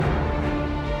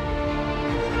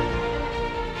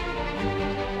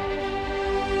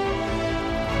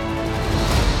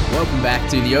welcome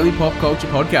back to the Only Pop Culture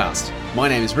Podcast. My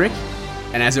name is Rick,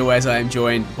 and as always, I am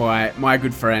joined by my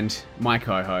good friend, my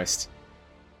co-host,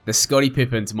 the Scottie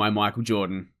Pippen to my Michael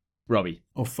Jordan, Robbie.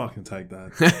 I'll fucking take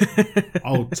that.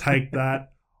 I'll take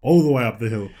that all the way up the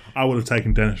hill. I would have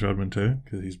taken Dennis Rodman too,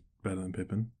 because he's better than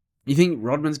Pippen. You think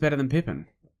Rodman's better than Pippen?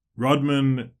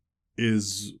 Rodman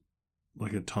is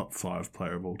like a top 5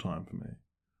 player of all time for me.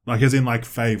 Like, as in, like,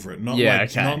 favourite. Not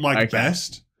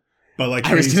best. But, like,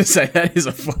 I was going to say, that is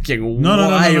a fucking wild No.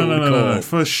 call.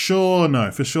 For sure,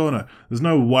 no. There's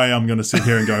no way I'm going to sit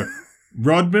here and go,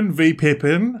 Rodman v.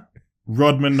 Pippen,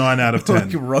 Rodman 9 out of 10.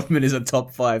 Like Rodman is a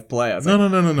top 5 player. No.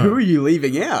 Who are you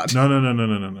leaving out?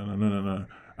 No.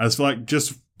 As for, like,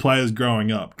 just players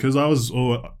growing up. Because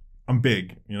I'm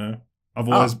big, you know? I've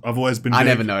always been big. I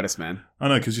never noticed, man. I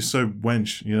know, because you're so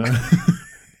wench, you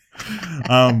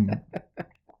know?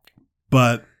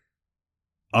 But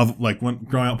I've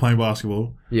growing up playing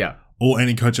basketball. Yeah. All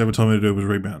any coach ever told me to do was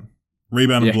rebound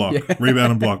and block,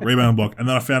 rebound and block. And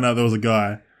then I found out there was a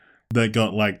guy that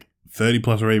got like 30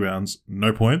 plus rebounds,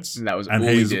 no points. And that was all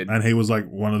he did. And he was like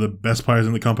one of the best players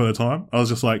in the comp at the time. I was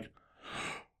just like,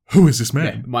 who is this man?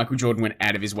 Yeah, Michael Jordan went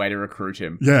out of his way to recruit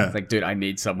him. Yeah. It's like, dude, I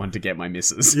need someone to get my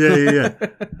misses. Yeah.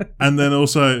 And then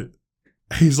also,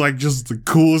 he's like just the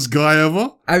coolest guy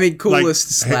ever. I mean,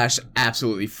 coolest /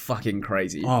 absolutely fucking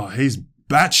crazy. Oh, he's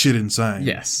batshit insane.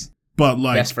 Yes. But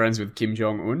like... Best friends with Kim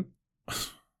Jong-un.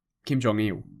 Kim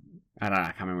Jong-il. I don't know. I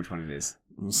can't remember which one it is.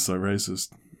 It's so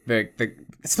racist.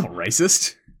 It's not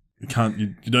racist. You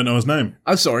don't know his name.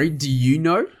 I'm sorry. Do you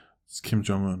know? It's Kim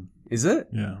Jong-un. Is it?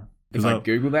 Yeah. If I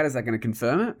Google that, is that going to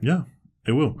confirm it? Yeah,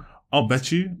 it will. I'll bet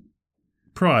you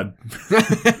pride.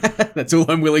 That's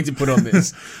all I'm willing to put on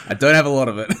this. I don't have a lot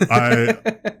of it.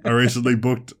 I recently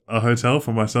booked a hotel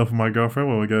for myself and my girlfriend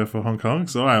when we go for Hong Kong,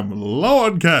 so I am low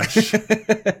on cash.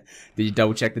 Did you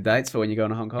double check the dates for when you're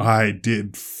going to Hong Kong? I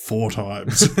did 4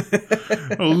 times.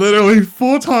 Literally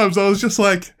 4 times. I was just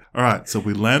like, all right, so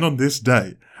we land on this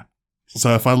day.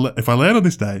 So if I land on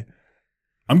this day,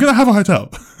 I'm going to have a hotel.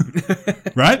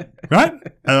 Right?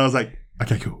 And I was like,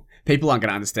 okay, cool. People aren't going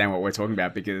to understand what we're talking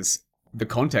about because the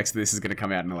context of this is going to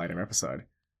come out in a later episode.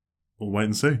 We'll wait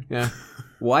and see. Yeah.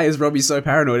 Why is Robbie so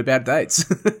paranoid about dates?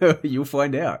 You'll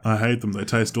find out. I hate them. They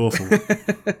taste awful.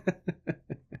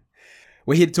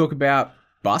 We're here to talk about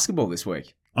basketball this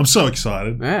week. I'm so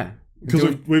excited. Yeah.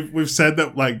 Because we've said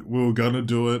that like we were going to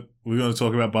do it. We're going to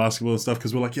talk about basketball and stuff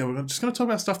because we're like, yeah, we're just going to talk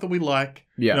about stuff that we like.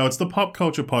 Yeah. You know, it's the pop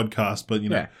culture podcast, but you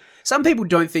know. Yeah. Some people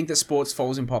don't think that sports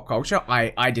falls in pop culture.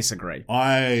 I disagree.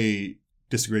 I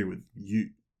disagree with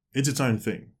you. It's its own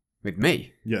thing. With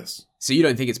me? Yes. So you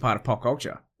don't think it's part of pop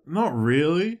culture? Not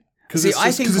really. Because it's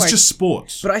just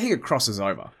sports. But I think it crosses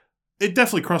over. It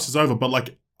definitely crosses over, but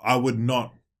like I would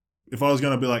not, if I was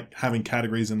going to be like having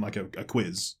categories in like a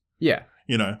quiz. Yeah.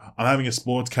 You know, I'm having a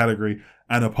sports category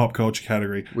and a pop culture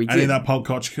category. In that pop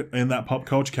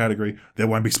culture category, there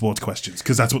won't be sports questions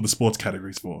because that's what the sports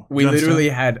category is for. We literally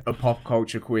had a pop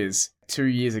culture quiz 2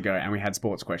 years ago and we had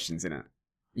sports questions in it.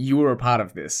 You were a part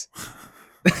of this.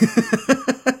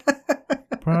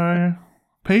 Bro,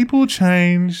 people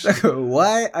change.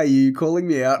 Why are you calling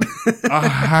me out? I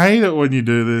hate it when you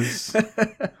do this.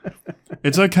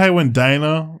 It's okay when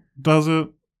Dana does it,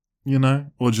 you know,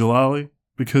 or Jalali,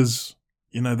 because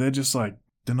you know they're just like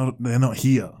they're not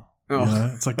here. Oh, you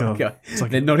know? It's like okay. It's like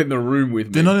they're not in the room with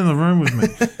me. They're not in the room with me.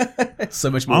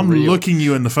 So much more. I'm real. Looking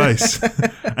you in the face,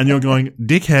 and you're going,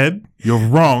 "Dickhead, you're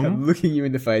wrong." I'm looking you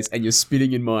in the face, and you're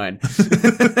spitting in mine.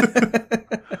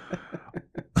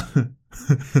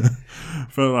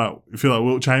 feel like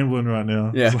Wilt Chamberlain right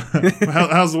now. Yeah. Like,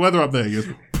 how's the weather up there? He goes,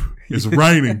 it's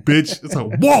raining, bitch. It's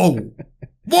like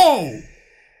whoa.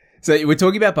 So we're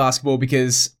talking about basketball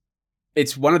because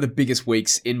it's one of the biggest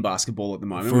weeks in basketball at the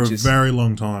moment. For a very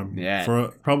long time. Yeah. For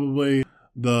probably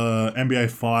the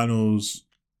NBA Finals,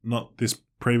 not this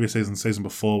previous season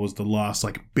before, was the last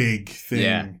like big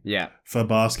thing for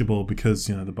basketball because,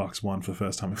 you know, the Bucks won for the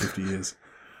first time in 50 years.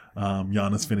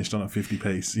 Giannis finished on a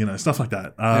 50-piece, you know, stuff like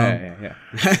that.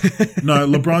 No,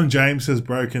 LeBron James has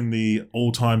broken the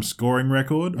all-time scoring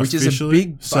record, which officially. Is a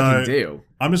big fucking deal.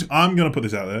 I'm going to put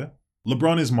this out there.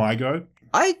 LeBron is my GOAT.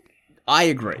 I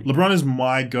agree. LeBron is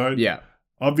my GOAT. Yeah.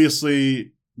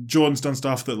 Obviously, Jordan's done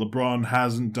stuff that LeBron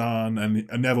hasn't done and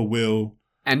never will.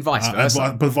 And vice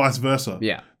versa. But vice versa.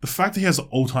 Yeah. The fact that he has an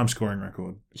all-time scoring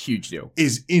record. Huge deal.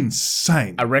 Is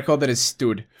insane. A record that has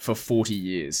stood for 40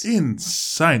 years.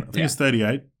 Insane. I think it's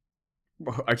 38.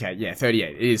 Okay, yeah,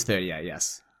 38. It is 38,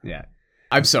 yes. Yeah.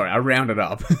 I'm sorry, I rounded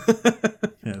up.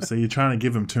 Yeah, so you're trying to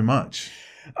give him too much.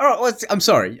 All right, I'm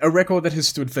sorry. A record that has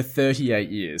stood for 38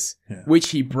 years, which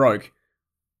he broke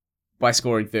by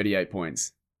scoring 38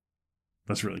 points.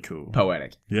 That's really cool.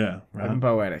 Poetic. Yeah. Right.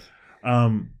 Poetic.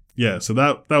 Yeah, so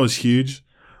that was huge.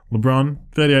 LeBron,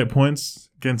 38 points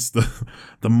against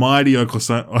the mighty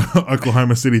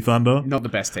Oklahoma City Thunder. Not the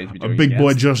best team to be doing A big against.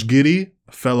 boy Josh Giddey,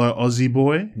 a fellow Aussie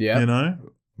boy. Yeah. You know,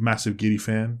 massive Giddey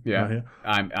fan. Yeah. Right here.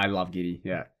 I love Giddey.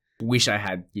 Yeah. Wish I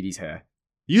had Giddey's hair.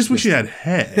 You just wish you had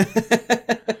hair.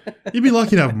 You'd be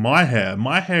lucky to have my hair.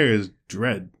 My hair is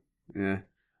dread. Yeah.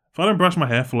 If I don't brush my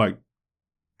hair for like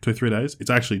 2-3 days, it's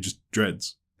actually just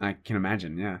dreads. I can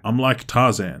imagine, yeah. I'm like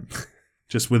Tarzan,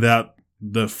 just without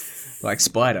the... Like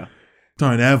Spider.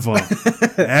 Don't ever.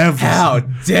 How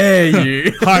dare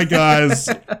you? Hi, guys.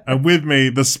 And with me,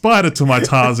 the spider to my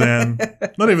Tarzan.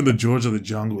 Not even the George of the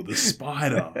Jungle, the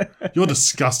spider. You're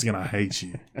disgusting and I hate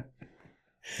you.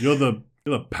 You're the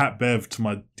Pat Bev to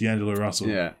my D'Angelo Russell.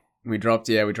 Yeah. We dropped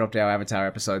our Avatar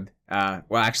episode. Well,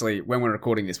 actually, when we're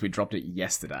recording this, we dropped it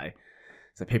yesterday.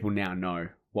 So people now know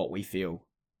what we feel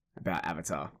about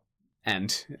Avatar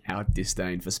and our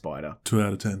disdain for Spider. 2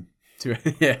 out of 10.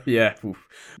 Yeah.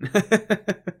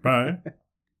 Bro,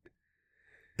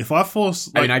 if I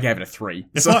force... I gave it a 3.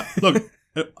 Look,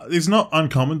 it's not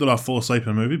uncommon that I fall asleep in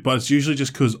a movie, but it's usually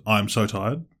just because I'm so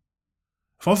tired.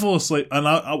 If I fall asleep, and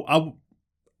I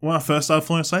when I first started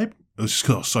falling asleep, it was just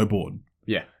because I was so bored.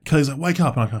 Yeah. Because I wake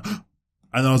up and I go,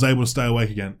 and then I was able to stay awake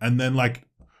again. And then like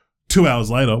 2 hours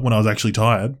later, when I was actually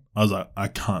tired, I was like, I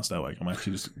can't stay awake. I'm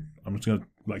just gonna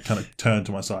like kind of turn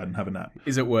to my side and have a nap.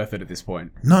 Is it worth it at this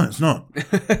point? No, it's not.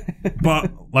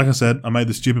 But like I said, I made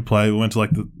the stupid play. We went to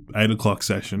like the 8 o'clock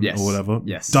session or whatever.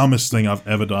 Yes. Dumbest thing I've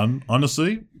ever done.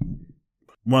 Honestly,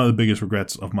 one of the biggest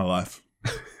regrets of my life.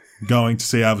 Going to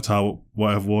see Avatar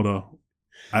Way of Water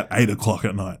at 8 o'clock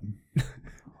at night.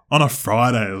 On a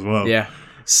Friday as well. Yeah.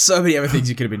 So many other things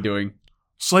you could have been doing.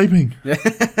 Sleeping.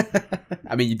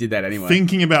 I mean, you did that anyway.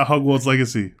 Thinking about Hogwarts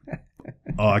Legacy.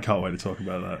 Oh, I can't wait to talk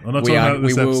about that. I'm not talking about it in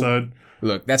this episode.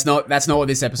 Look, that's not what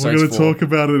this episode's for. We're for. going to talk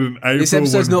about it in April. This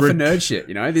episode's not for nerd shit,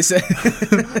 you know?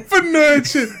 For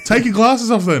nerd shit. Take your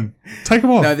glasses off then. Take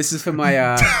them off. No, this is for my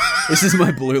this is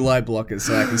my blue light blockers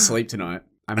so I can sleep tonight.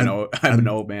 I'm an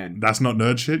old man. That's not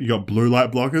nerd shit. You got blue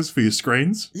light blockers for your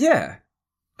screens? Yeah.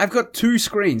 I've got 2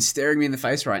 screens staring me in the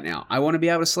face right now. I want to be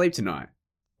able to sleep tonight.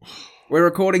 We're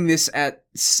recording this at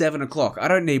 7 o'clock. I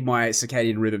don't need my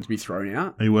circadian rhythm to be thrown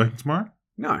out. Are you working tomorrow?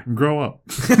 No. Grow up.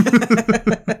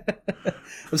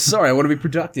 I'm sorry, I want to be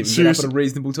productive and get up at a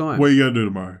reasonable time. What are you going to do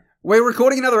tomorrow? We're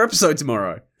recording another episode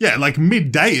tomorrow. Yeah, like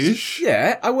midday-ish.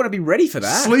 Yeah, I want to be ready for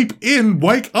that. Sleep in,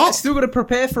 wake up. I still got to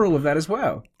prepare for all of that as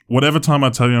well. Whatever time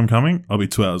I tell you I'm coming, I'll be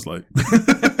 2 hours late.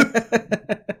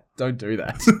 Don't do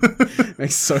that. It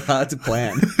makes it so hard to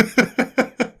plan.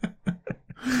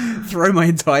 Throw my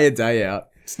entire day out.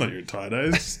 It's not your entire day.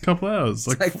 It's just a couple hours.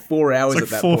 It's like 4 hours at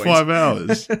that point. It's like 4 or 5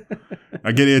 hours.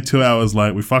 I get here 2 hours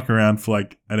late. We fuck around for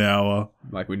like an hour.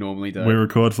 Like we normally do. We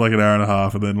record for like an hour and a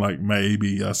half, and then like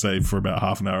maybe I say for about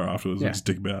half an hour afterwards. Yeah. Just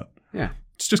dick about. Yeah.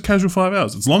 It's just casual 5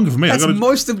 hours. It's longer for me. That's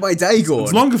most of my day, Gordon.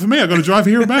 It's longer for me. I got to drive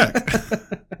here and back.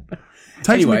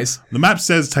 Anyways. The map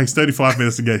says it takes 35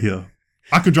 minutes to get here.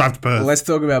 I could drive to Perth. Well, let's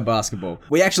talk about basketball.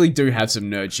 We actually do have some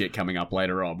nerd shit coming up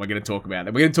later on. We're going to talk about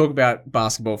that. We're going to talk about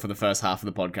basketball for the first half of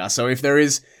the podcast. So if there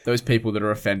is those people that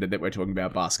are offended that we're talking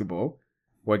about basketball,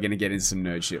 we're going to get into some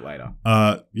nerd shit later.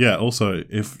 Yeah. Also,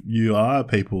 if you are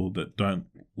people that don't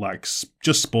like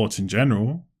just sports in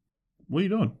general, what are you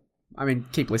doing? I mean,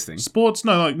 keep listening. Sports?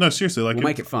 No, seriously. Like, we'll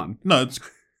make it fun. No, it's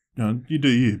you do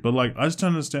you. But like, I just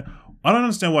don't understand. I don't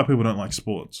understand why people don't like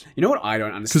sports. You know what I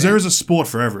don't understand? Because there is a sport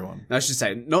for everyone. I should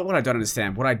say, not what I don't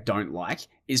understand. What I don't like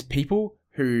is people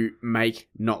who make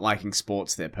not liking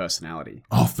sports their personality.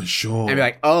 Oh, for sure. And be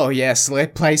like, oh yes,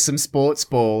 let's play some sports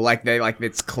ball. Like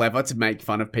it's clever to make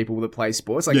fun of people that play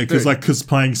sports. Like, yeah, because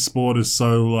playing sport is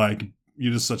so like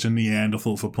you're just such a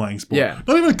Neanderthal for playing sport. Yeah.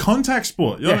 Not even a contact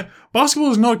sport. You know what I mean?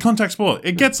 Basketball is not a contact sport.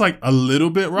 It gets like a little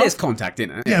bit rough. There's contact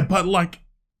in it. Yeah, but like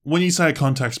when you say a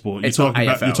contact sport, you're talking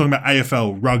about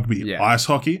AFL, rugby, ice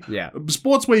hockey. Yeah.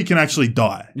 Sports where you can actually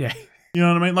die. Yeah. You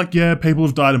know what I mean? Like, yeah, people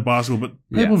have died in basketball, but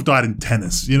people have died in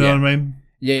tennis. You know what I mean?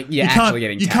 Yeah,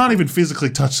 you can't even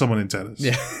physically touch someone in tennis.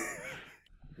 Yeah.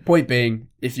 Point being,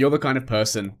 if you're the kind of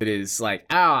person that is like,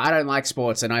 oh, I don't like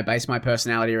sports and I base my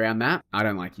personality around that, I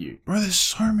don't like you. Bro, there's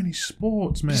so many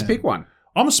sports, man. Just pick one.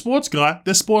 I'm a sports guy.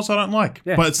 There's sports I don't like.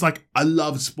 Yeah. But it's like, I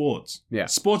love sports. Yeah.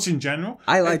 Sports in general.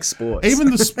 I like sports. Even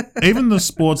the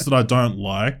sports that I don't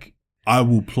like, I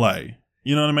will play.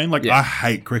 You know what I mean? Like, I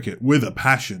hate cricket with a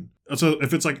passion. So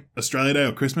if it's like Australia Day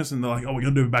or Christmas and they're like, oh, we're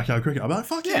going to do backyard cricket, I'm like,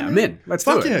 fuck yeah, I'm in. Let's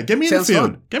do it. Fuck yeah, get me in the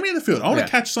field. Get me in the field. I want to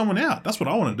catch someone out. That's what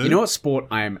I want to do. You know what sport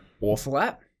I'm awful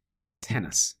at?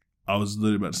 Tennis. I was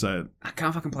literally about to say it. I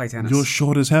can't fucking play tennis. You're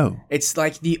short as hell. It's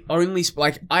like the only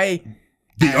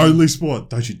The only sport.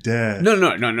 Don't you dare. No.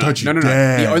 Don't you No.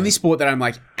 dare. The only sport that I'm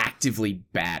like actively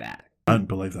bad at. I don't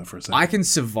believe that for a second. I can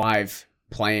survive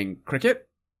playing cricket.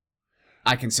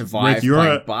 I can survive Rick,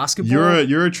 playing basketball.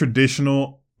 You're a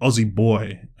traditional Aussie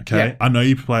boy, okay? Yeah. I know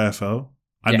you play AFL.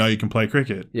 I Yeah. know you can play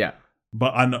cricket. Yeah.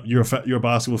 But I know you're a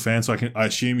basketball fan, so I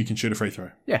assume you can shoot a free throw.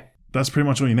 Yeah. That's pretty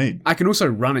much all you need. I can also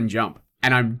run and jump,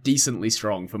 and I'm decently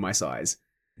strong for my size.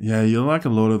 Yeah, you're like a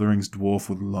Lord of the Rings dwarf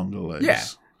with longer legs. Yeah.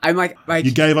 I'm like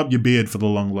You gave up your beard for the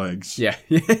long legs. yeah.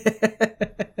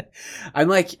 I'm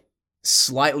like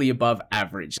slightly above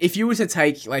average. If you were to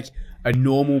take like a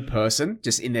normal person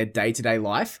just in their day-to-day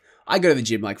life, I go to the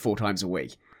gym like 4 times a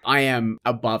week. I am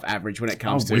above average when it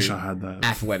comes to wish I had that.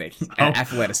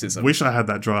 athleticism. Wish I had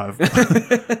that drive.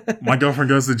 My girlfriend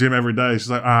goes to the gym every day. She's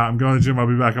like, I'm going to the gym. I'll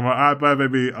be back. I'm like, all right, bye,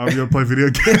 baby. I'm going to play video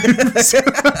games.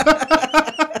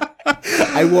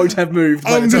 I won't have moved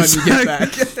by the time you get back.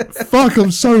 Fuck,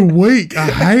 I'm so weak. I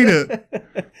hate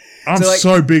it. I'm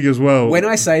so big as well. When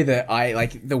I say that I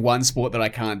like the one sport that I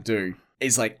can't do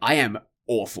is like I am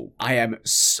awful. I am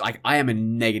a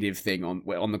negative thing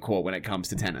on the court when it comes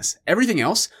to tennis. Everything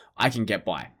else I can get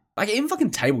by. Like even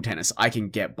fucking table tennis I can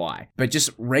get by. But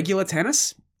just regular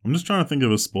tennis? I'm just trying to think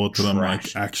of a sport that I'm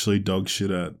Trash. like actually dog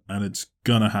shit at, and it's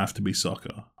gonna have to be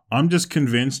soccer. I'm just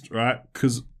convinced, right?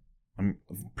 Because I'm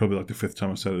probably like the 5th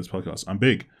time I've said it this podcast. I'm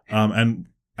big. And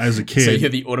as a kid, So you're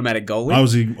the automatic goalie? I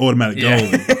was the automatic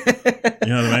goalie.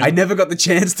 You know what I mean? I never got the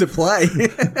chance to play.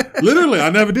 Literally, I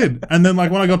never did. And then,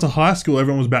 like, when I got to high school,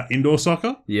 everyone was about indoor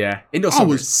soccer. Yeah. Indoor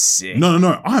soccer is sick.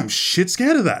 No. I'm shit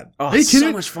scared of that. Oh, Are you it's so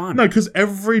kidding? much fun. No, because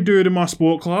every dude in my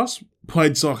sport class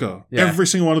played soccer. Yeah. Every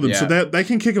single one of them. Yeah. So they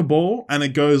can kick a ball and it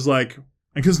goes like,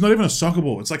 because it's not even a soccer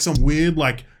ball. It's like some weird,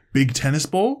 like, big tennis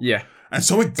ball. Yeah. And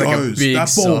so it like a goes. big,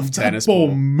 that ball, soft tennis that ball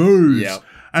ball. moves. Yep.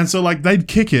 And so, like, they'd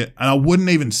kick it and I wouldn't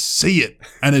even see it.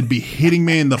 And it'd be hitting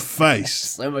me in the face.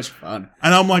 So much fun.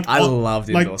 And I'm like, I loved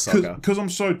indoor soccer. Because I'm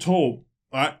so tall,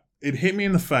 right? It hit me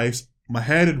in the face. My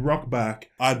head would rock back.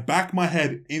 I'd back my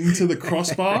head into the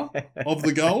crossbar of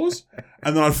the goals,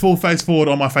 and then I'd full face forward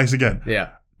on my face again.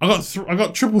 Yeah. I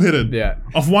got triple hitted Yeah.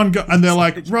 off one go, and they're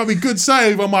like, Robbie, good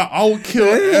save. I'm like, I'll kill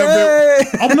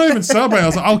I'm not even celebrating. I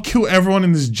was like, I'll kill everyone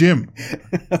in this gym.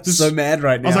 I'm so mad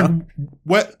right now. I was like,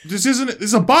 what? This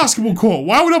is a basketball court.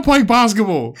 Why are we not playing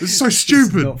basketball? This is so It's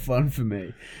stupid. not fun for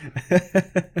me.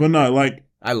 But no, like,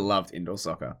 I loved indoor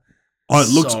soccer. oh, it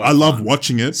looks. So I love fun.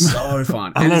 watching it. So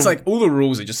fun. And it's like all the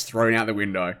rules are just thrown out the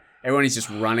window. Everyone is just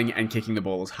running and kicking the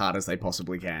ball as hard as they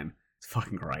possibly can. It's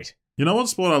fucking great. You know what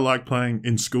sport I like playing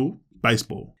in school?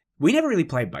 Baseball. We never really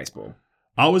played baseball.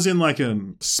 I was in like a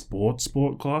sport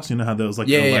class. You know how there was like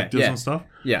Yeah, electives yeah. and stuff?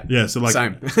 Yeah. Yeah, so like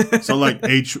Same. so like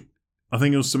I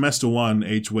think it was semester 1,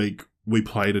 each week we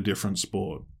played a different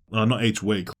sport. Not each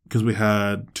week, because we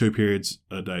had 2 periods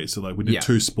a day. So like we did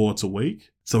 2 sports a week.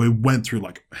 So we went through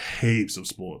like heaps of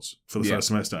sports for the first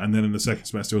semester. And then in the second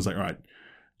semester it was like, all right,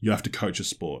 you have to coach a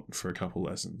sport for a couple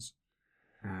lessons.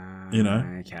 You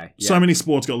know? Okay. So many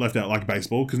sports got left out, like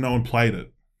baseball, because no one played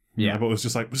it. Yeah. You know, but it was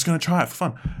just like, we're just going to try it for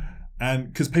fun.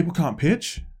 And because people can't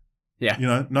pitch. Yeah. You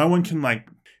know, no one can like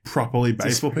properly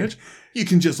baseball pitch. You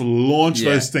can just launch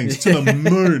those things to the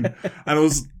moon. And it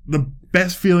was the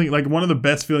best feeling, like one of the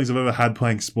best feelings I've ever had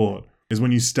playing sport is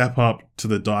when you step up to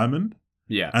the diamond.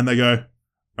 Yeah. And they go,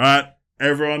 all right,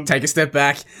 everyone, Take a step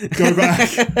back. go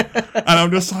back. And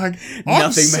I'm just like,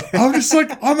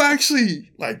 I'm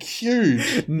actually like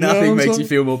huge. Nothing makes you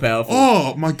feel more powerful.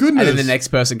 Oh my goodness. And then the next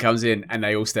person comes in and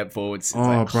they all step forwards. It's Oh,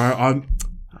 like, bro, I'm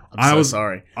so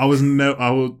sorry. I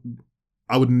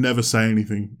would never say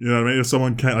anything. You know what I mean? If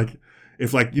someone can't, like,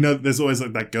 if like, you know, there's always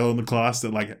like that girl in the class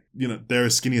that like, you know, they're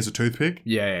as skinny as a toothpick.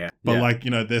 Yeah. But like,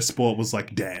 you know, their sport was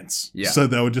like dance. Yeah. So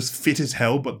they were just fit as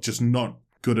hell, but just not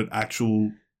good at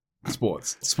actual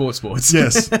Sports.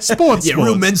 Yes. Sports. Yeah,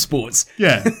 real men's sports.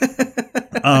 Yeah.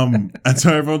 And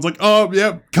so everyone's like, oh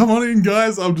yeah, come on in,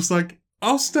 guys. I'm just like,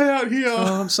 I'll stay out here.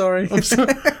 Oh, I'm sorry.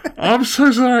 I'm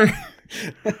so sorry.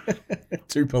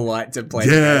 Too polite to play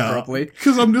the game properly.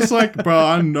 Because I'm just like, bro,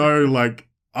 I know, like,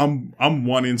 I'm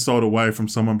one insult away from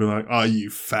someone being like, oh, you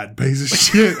fat piece of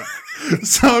shit.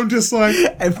 So I'm just like,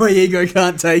 And my ego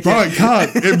can't take bro, it. it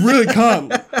can't. It really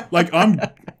can't. Like,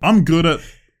 I'm good at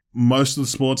most of the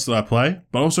sports that I play,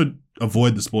 but also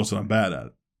avoid the sports that I'm bad at.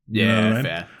 You know what I mean?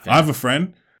 Fair. I have a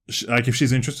friend, like, if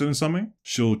she's interested in something,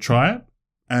 she'll try it.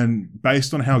 And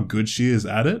based on how good she is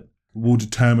at it, will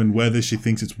determine whether she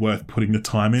thinks it's worth putting the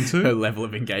time into. Her level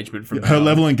of engagement from her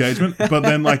level of engagement. But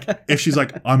then, like, if she's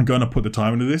like, I'm going to put the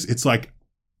time into this, it's like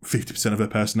 50% of her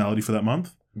personality for that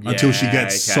month until she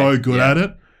gets so good at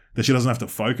it that she doesn't have to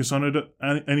focus on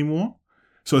it anymore.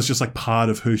 So it's just like part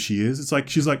of who she is. It's like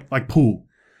she's like pool.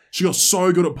 She got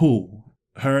so good at pool.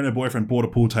 Her and her boyfriend bought a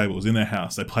pool table. It was in their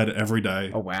house. They played it every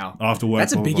day. Oh, wow. After work.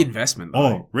 That's a big investment, though.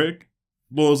 Oh, Rick?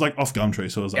 Well, it was like off Gumtree,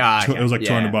 so it was like it was like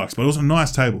 $200, but it was a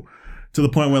nice table to the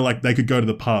point where like they could go to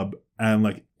the pub and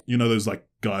like, you know, those like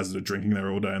guys that are drinking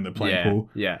there all day and they're playing pool.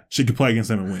 Yeah. She could play against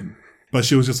them and win. But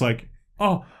she was just like,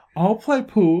 oh, I'll play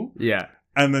pool. Yeah.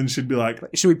 And then she'd be like,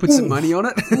 should we put some money on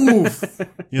it? Oof.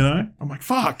 You know? I'm like,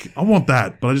 fuck, I want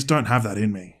that, but I just don't have that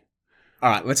in me. All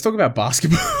right, let's talk about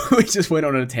basketball. We just went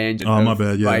on a tangent. Oh, my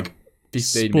bad, yeah. Like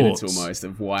 15 minutes almost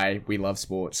of why we love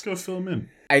sports. Let's go fill them in.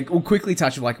 I will quickly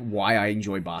touch on like why I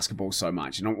enjoy basketball so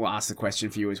much, and I'll ask the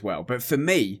question for you as well. But for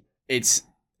me, it's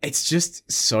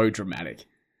just so dramatic.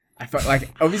 I felt like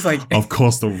obviously, like, of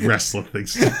course, the wrestler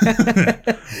thinks.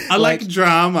 I like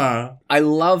drama. I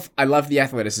love the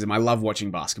athleticism. I love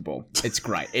watching basketball. It's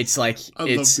great. It's like love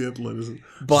the athleticism.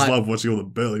 But just love watching all the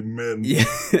burly men. Yeah,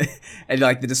 and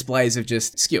like the displays of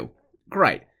just skill.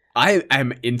 Great. I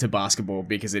am into basketball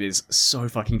because it is so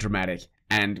fucking dramatic,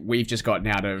 and we've just gotten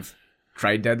out of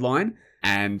trade deadline,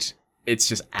 and it's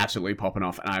just absolutely popping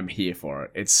off, and I'm here for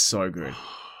it. It's so good.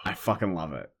 I fucking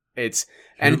love it.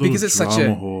 And because it's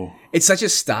such a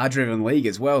star-driven league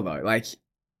as well, though. Like,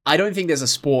 I don't think there's a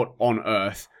sport on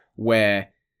earth where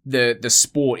the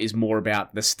sport is more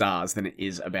about the stars than it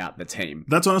is about the team.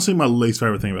 That's honestly my least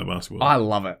favorite thing about basketball. I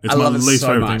love it. It's I love my it least so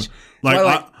favorite much. thing.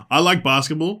 Like, I like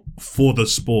basketball for the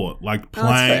sport, like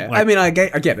playing. Like, I mean, I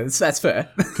get it. That's fair.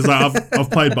 Because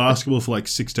I've played basketball for like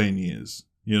 16 years.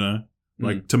 You know,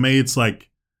 like to me, it's like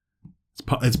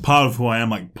it's part of who I am.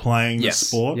 Like playing the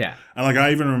sport. Yeah. And like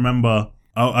I even remember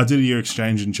I did a year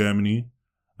exchange in Germany,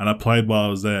 and I played while I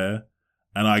was there,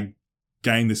 and I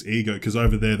gained this ego because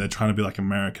over there they're trying to be like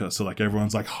America, so like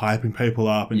everyone's like hyping people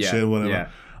up and shit, whatever. Yeah.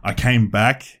 I came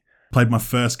back, played my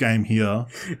first game here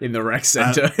in the rec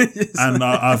center, and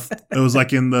it was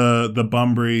like in the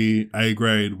Bunbury A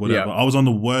grade, whatever. I was on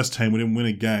the worst team. We didn't win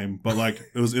a game, but like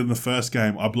it was in the first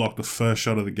game. I blocked the first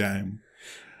shot of the game,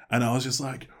 and I was just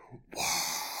like,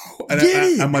 wow.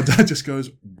 And my dad just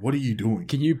goes, "What are you doing?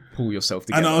 Can you pull yourself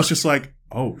together?" And I was just like,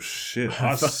 "Oh shit,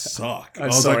 I suck."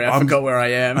 I'm sorry, I forgot where I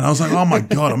am. And I was like, "Oh my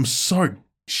god, I'm so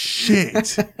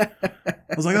shit." I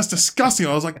was like, "That's disgusting."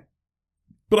 I was like,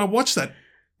 "But I watch that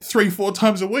 3-4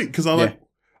 times a week because I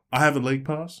have a league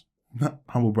pass."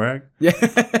 Humble brag. Yeah,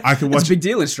 I can watch. It's a big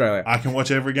deal in Australia. I can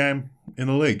watch every game in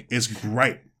the league. It's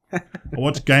great. I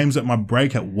watch games at my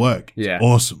break at work. It's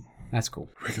awesome. That's cool.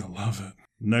 We're gonna love it.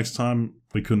 Next time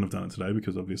we couldn't have done it today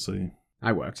because obviously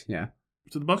I worked. Yeah.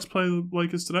 Did the Bucks play the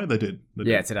Lakers today? They did.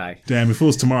 Today. Damn, if it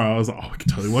was tomorrow, I was like, oh, we could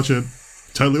totally watch it.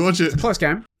 It's a close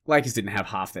game. Lakers didn't have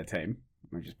half their team.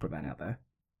 Let me just put that out there.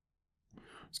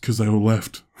 It's because they all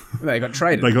left. They got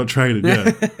traded.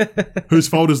 Yeah. Whose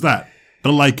fault is that?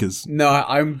 The Lakers. No,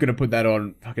 I'm going to put that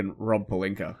on fucking Rob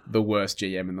Pelinka, the worst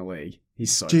GM in the league.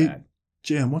 He's so bad.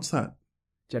 GM, what's that?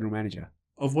 General manager.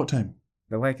 Of what team?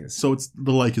 The Lakers. So it's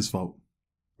the Lakers' fault.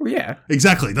 Well, yeah.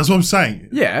 Exactly. That's what I'm saying.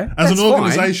 Yeah. As an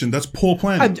organization, that's poor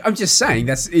planning. I'm just saying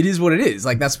it is what it is.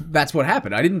 Like that's what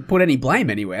happened. I didn't put any blame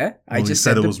anywhere. I just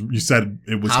said you said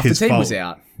it was half his the team fault. Was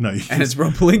out. No, and it's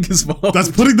Rob Pelinka's fault.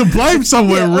 That's putting the blame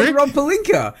somewhere, Rick. Rob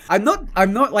Pelinka.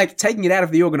 I'm not like taking it out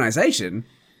of the organization.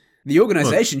 The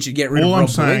organization should get rid of Rob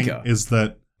Pelinka. All I'm saying is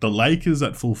that the Lakers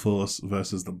at full force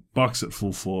versus the Bucks at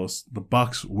full force, the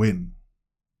Bucks win.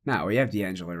 No, we have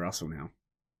D'Angelo Russell now.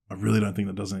 I really don't think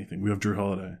that does anything. We have Drew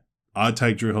Holiday. I'd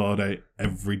take Drew Holiday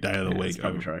every day of the week.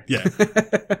 That's true. Yeah.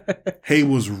 He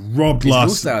was robbed He's last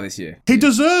All-Star this year. He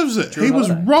deserves it. He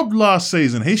was robbed last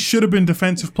season. He should have been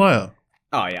defensive player.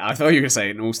 Oh, yeah. I thought you were going to say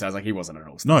an All-Star. Like, he wasn't an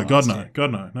All-Star. No, God, no.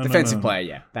 God, no. Defensive player,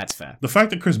 yeah. That's fair. The fact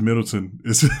that Chris Middleton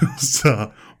is an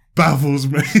All-Star baffles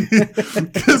me.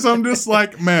 Because I'm just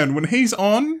like, man, when he's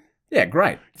on... Yeah,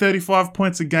 great. 35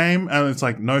 points a game, and it's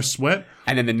like no sweat.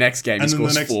 And then the next game he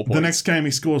scores 4 points. The next game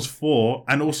he scores 4,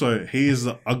 and also he is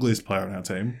the ugliest player on our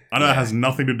team. I know it has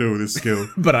nothing to do with his skill.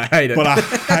 But I hate it. But I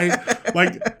hate,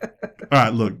 like, all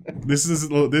right, look, this is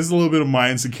a little bit of my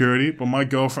insecurity, but my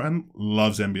girlfriend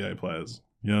loves NBA players.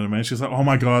 You know what I mean? She's like, oh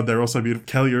my God, they're all so beautiful.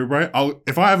 Kelly Oubre,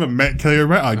 if I ever met Kelly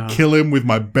Oubre, I'd kill him with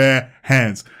my bare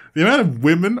hands. The amount of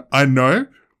women I know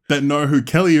that know who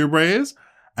Kelly Oubre is,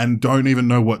 and don't even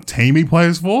know what team he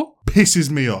plays for,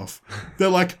 pisses me off. They're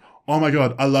like, oh my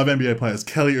God, I love NBA players.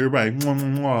 Kelly Oubre. Mwah,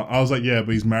 mwah, mwah. I was like, yeah,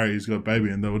 but he's married. He's got a baby.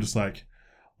 And they were just like,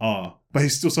 oh. But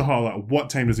he's still so hard. Like, what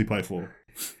team does he play for?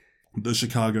 The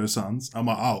Chicago Suns. I'm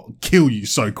like, I'll kill you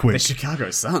so quick. The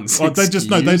Chicago Suns? Like,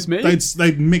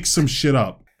 they mix some shit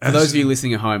up. For those of you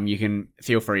listening at home, you can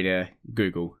feel free to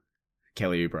Google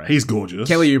Kelly Oubre. He's gorgeous.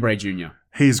 Kelly Oubre Jr.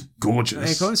 He's gorgeous.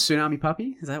 They call him Tsunami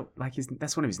Puppy? Is that like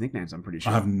that's one of his nicknames, I'm pretty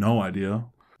sure. I have no idea.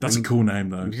 That's a cool name,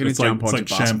 though. It's like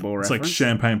Basketball Reference. It's like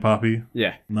Champagne Puppy.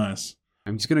 Yeah. Nice.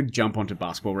 I'm just going to jump onto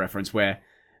Basketball Reference, where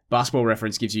Basketball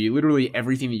Reference gives you literally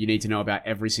everything that you need to know about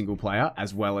every single player,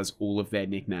 as well as all of their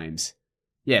nicknames.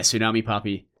 Yeah, Tsunami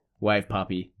Puppy, Wave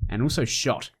Puppy, and also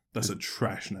Shot. That's a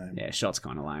trash name. Yeah, Shot's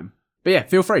kind of lame. But yeah,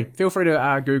 feel free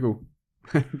to Google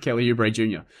Kelly Oubre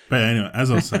Jr. But anyway,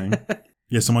 as I was saying,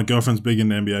 yeah, so my girlfriend's big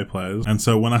into NBA players, and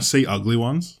so when I see ugly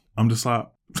ones, I'm just like,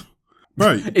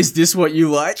 bro, is this what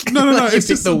you like? No, like it's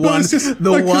just the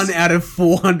one out of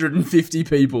 450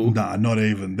 people. Nah, not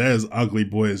even. There's ugly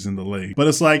boys in the league, but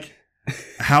it's like,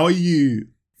 how are you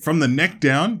from the neck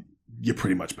down? You're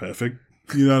pretty much perfect.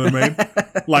 You know what I mean?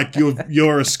 Like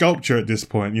you're a sculpture at this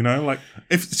point. You know, like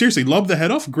if seriously, lob the head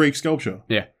off, Greek sculpture.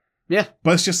 Yeah, yeah.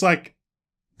 But it's just like,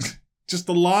 just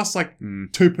the last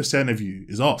 2% of you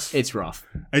is off. It's rough.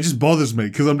 It just bothers me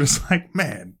because I'm just like,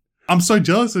 man, I'm so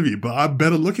jealous of you, but I'm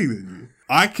better looking than you.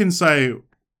 I can say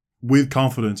with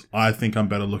confidence, I think I'm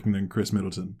better looking than Chris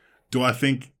Middleton. Do I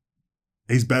think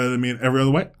he's better than me in every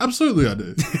other way? Absolutely, I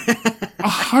do.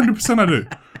 100% I do.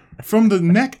 From the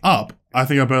neck up, I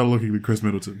think I'm better looking than Chris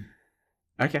Middleton.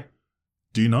 Okay.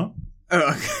 Do you not?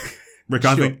 Rick,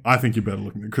 sure. I think you're better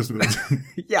looking than Chris Middleton.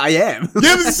 Yeah, I am.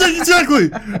 Yeah, exactly.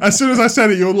 As soon as I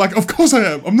said it, you're like, of course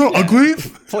I am. I'm not ugly.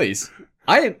 Please.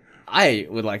 I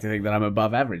would like to think that I'm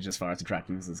above average as far as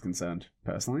attractiveness is concerned,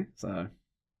 personally. So.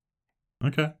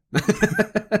 Okay. That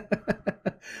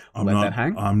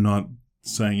hang. I'm not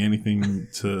saying anything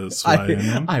to sway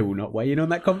anyone. I will not weigh in on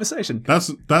that conversation.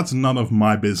 That's none of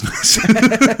my business.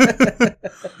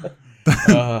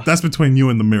 That's between you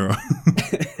and the mirror.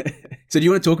 So do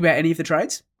you want to talk about any of the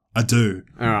trades? I do.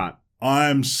 All right.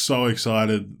 I'm so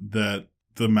excited that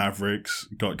the Mavericks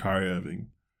got Kyrie Irving.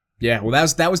 Yeah, well,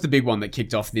 that was the big one that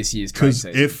kicked off this year's trade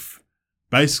season. Because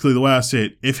basically the way I see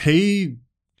it, if he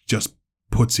just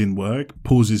puts in work,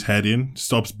 pulls his head in,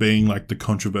 stops being like the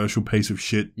controversial piece of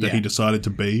shit that he decided to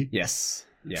be. Yes.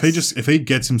 If he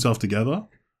gets himself together,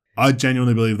 I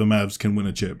genuinely believe the Mavs can win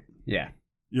a chip. Yeah.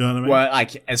 You know what I mean? Well,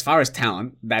 like as far as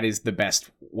talent, that is the best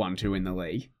 1-2 in the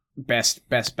league. Best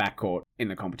backcourt in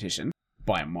the competition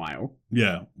by a mile.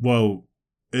 Yeah. Well,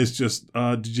 it's just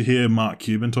did you hear Mark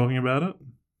Cuban talking about it?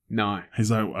 No. He's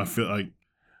like, I feel like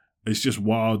it's just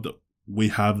wild that we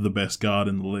have the best guard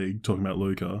in the league, talking about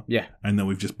Luka. Yeah. And then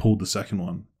we've just pulled the second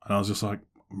one. And I was just like,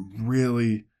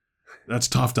 really? That's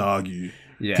tough to argue.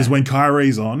 Yeah. Because when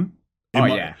Kyrie's on...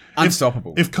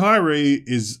 Unstoppable. If Kyrie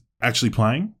is actually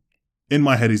playing, in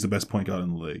my head, he's the best point guard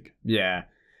in the league. Yeah.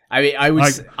 I mean, I would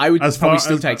probably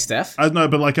still take Steph. No,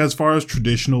 but like as far as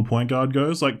traditional point guard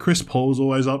goes, like Chris Paul's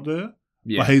always up there.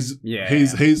 Yeah. But he's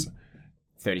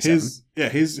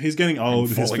 37. He's getting old.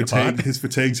 His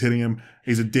fatigue's hitting him.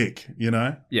 He's a dick, you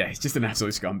know? Yeah, he's just an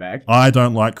absolute scumbag. I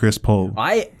don't like Chris Paul.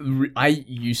 I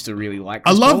used to really like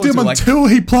Chris Paul. I loved him until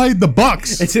he played the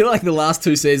Bucks. Until like the last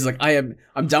two seasons, like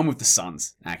I'm done with the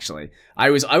Suns, actually.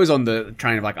 I was on the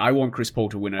train of like, I want Chris Paul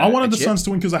to win I wanted the Suns to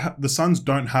win because the Suns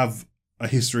don't have a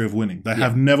history of winning. They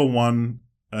have never won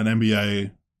an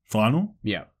NBA final.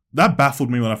 Yeah. That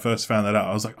baffled me when I first found that out.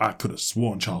 I was like, I could have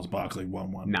sworn Charles Barkley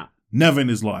won one. Nah. Never in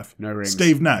his life. No rings.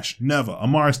 Steve Nash, never.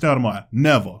 Amari Stoudemire,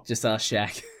 never. Just ask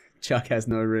Shaq. Chuck has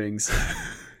no rings.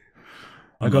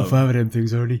 I got 5 of them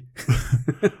things already.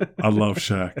 I love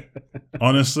Shaq.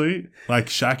 Honestly, like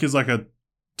Shaq is like a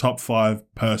top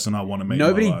 5 person I want to meet.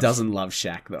 Nobody doesn't love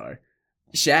Shaq though.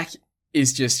 Shaq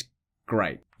is just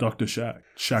great. Dr. Shaq.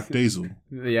 Shaq Diesel.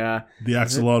 The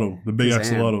axolotl. The big Kazam.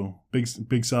 axolotl.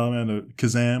 Big salamander.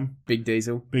 Kazam. Big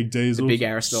Diesel. Big Diesel. The big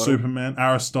Aristotle. Superman.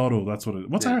 Aristotle. That's what it is.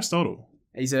 What's Aristotle?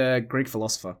 He's a Greek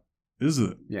philosopher. Is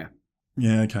it? Yeah.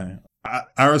 Yeah, okay.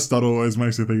 Aristotle always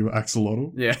makes me think of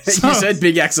axolotl. Yeah. So, you said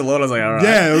big axolotl. I was like, all right.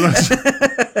 Yeah.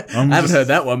 I haven't heard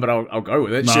that one, but I'll go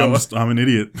with it. No, sure. I'm an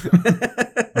idiot.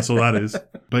 That's all that is.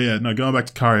 But yeah, no, going back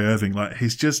to Kyrie Irving, like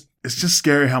it's just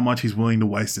scary how much he's willing to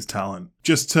waste his talent.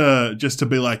 Just to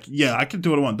be like, yeah, I can do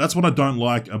what I want. That's what I don't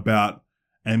like about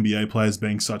NBA players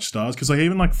being such stars. Because like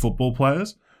even like football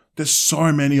players, there's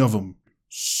so many of them.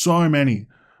 So many.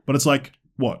 But it's like,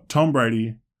 what? Tom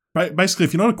Brady. Basically,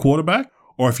 if you're not a quarterback,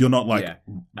 or if you're not like a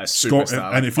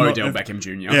superstar, and if you're Odell Beckham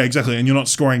Jr. Yeah, exactly. And you're not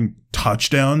scoring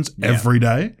touchdowns every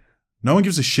day, no one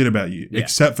gives a shit about you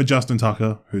except for Justin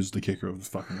Tucker, who's the kicker of the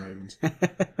fucking Ravens.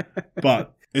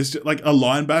 But it's just like a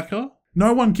linebacker.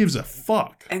 No one gives a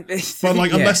fuck. But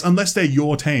like unless they're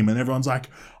your team and everyone's like,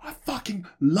 I fucking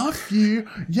love you.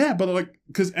 Yeah, but like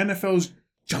because NFL's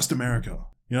just America.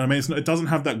 You know what I mean? It doesn't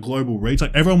have that global reach.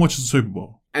 Like, everyone watches the Super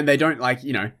Bowl. And they don't, like,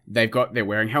 you know, they're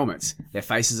wearing helmets. Their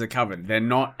faces are covered. They're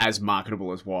not as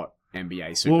marketable as what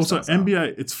NBA superstars Well, so are.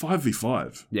 NBA, it's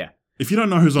 5v5. Yeah. If you don't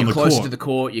know who's on the court... You're closer to the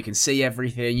court, you can see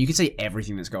everything. You can see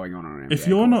everything that's going on an NBA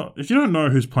If you don't know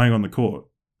who's playing on the court,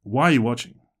 why are you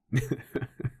watching?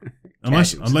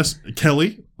 unless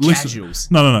Kelly... Casuals.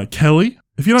 Listen, no. Kelly,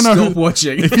 if you don't know Stop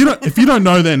watching. if you don't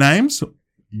know their names...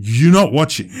 You're not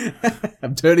watching.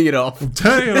 I'm turning it off. I'm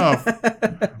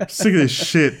sick of this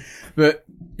shit. But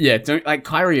yeah, don't like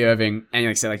Kyrie Irving, and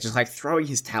like I said, like just like throwing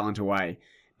his talent away.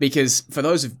 Because for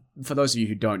those of you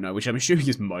who don't know, which I'm assuming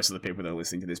is most of the people that are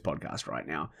listening to this podcast right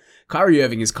now, Kyrie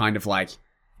Irving is kind of like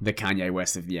the Kanye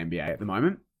West of the NBA at the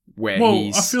moment.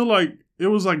 I feel like it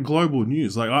was like global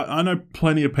news. Like I know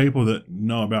plenty of people that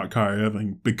know about Kyrie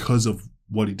Irving because of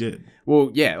what he did.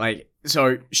 Well, yeah, like.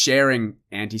 So sharing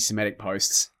anti-Semitic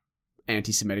posts,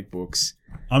 anti-Semitic books.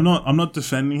 I'm not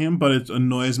defending him, but it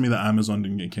annoys me that Amazon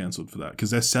didn't get cancelled for that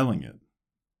because they're selling it.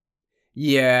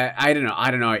 Yeah, I don't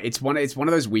know. It's one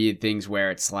of those weird things where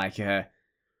it's like why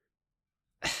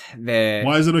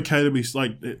is it okay to be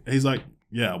like? He's like,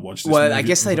 yeah, watch this. Well, movie. I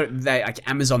guess they don't. They like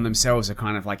Amazon themselves are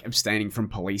kind of like abstaining from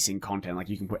policing content. Like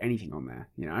you can put anything on there,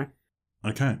 you know.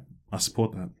 Okay, I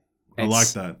support that. I like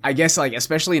that. I guess, like,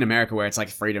 especially in America where it's like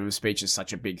freedom of speech is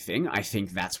such a big thing, I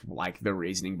think that's like the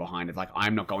reasoning behind it. Like,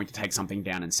 I'm not going to take something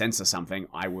down and censor something.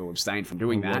 I will abstain from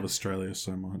doing that. I love Australia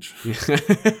so much.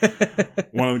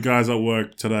 One of the guys at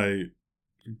work today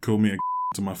called me a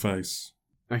to my face.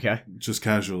 Okay. Just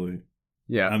casually.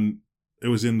 Yeah. And it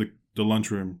was in the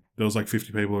lunchroom. There was like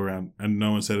 50 people around and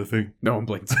no one said a thing. No one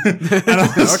blinked. And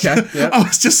I was, yeah. I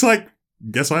was just like,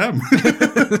 guess I am.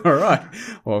 All right.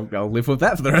 Well, I'll live with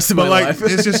that for the rest of my life.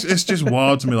 it's just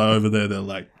wild to me. Like over there, they're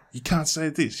like, you can't say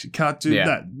this, you can't do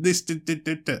that. This,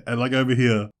 and like over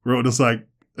here, we're all just like,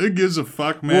 who gives a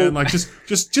fuck, man? Well, like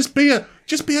just be a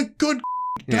good.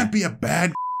 Don't be a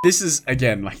bad. This is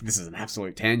again this is an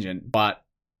absolute tangent, but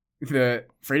the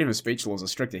freedom of speech laws are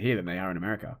stricter here than they are in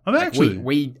America. Oh, actually,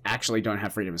 we actually don't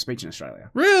have freedom of speech in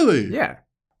Australia. Really? Yeah.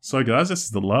 So, guys, this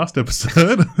is the last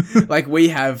episode. Like, we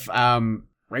have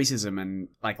racism and,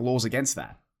 like, laws against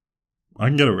that. I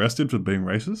can get arrested for being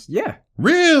racist? Yeah.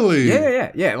 Really?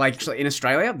 Yeah. Like, in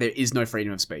Australia, there is no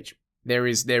freedom of speech. There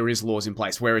is laws in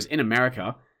place. Whereas in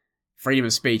America, freedom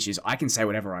of speech is I can say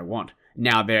whatever I want.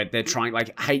 Now, they're trying,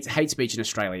 like, hate speech in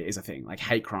Australia is a thing. Like,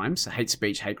 hate crimes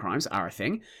are a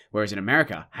thing. Whereas in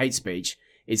America, hate speech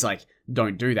is like,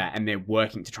 don't do that. And they're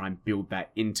working to try and build that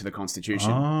into the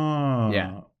Constitution. Oh.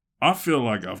 Yeah. I feel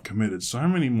like I've committed so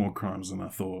many more crimes than I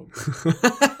thought.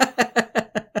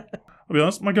 I'll be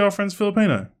honest, my girlfriend's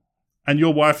Filipino. And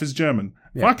your wife is German.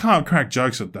 Yeah. If I can't crack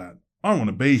jokes at that, I don't want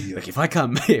to be here. Look, if I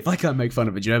can't make fun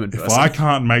of a German person. If I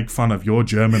can't make fun of your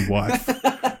German wife,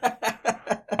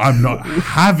 I'm not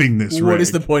having this. What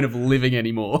is the point of living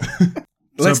anymore?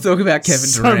 Let's talk about Kevin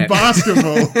Durant.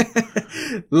 Basketball.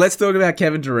 Let's talk about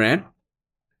Kevin Durant.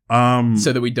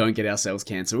 So that we don't get ourselves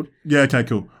cancelled. Yeah, okay,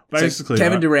 cool. Basically, so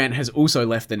Kevin Durant has also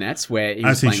left the Nets where he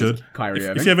was playing with Kyrie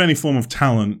Irving. If you have any form of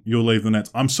talent, you'll leave the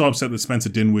Nets. I'm so upset that Spencer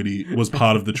Dinwiddie was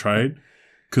part of the trade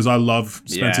because I love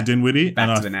Spencer Dinwiddie.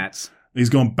 Back to the Nets. He's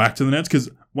gone back to the Nets because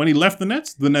when he left the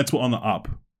Nets were on the up.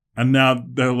 And now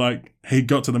they're like, he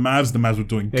got to the Mavs were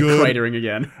doing good. They're cratering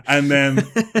again. And then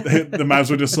the Mavs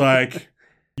were just like,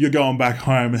 you're going back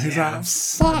home. And he's like,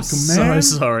 fuck, man. So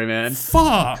sorry, man.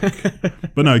 Fuck.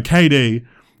 But no, KD,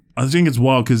 I think it's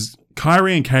wild because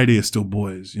Kyrie and KD are still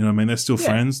boys. You know what I mean? They're still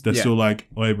friends. They're still like,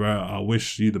 hey, bro, I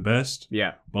wish you the best.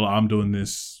 Yeah. But I'm doing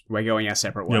this. We're going our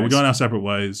separate ways. Yeah, we're going our separate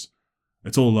ways.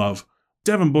 It's all love.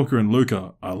 Devin Booker and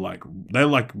Luka are like, they're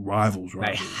like rivals.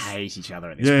 They hate each other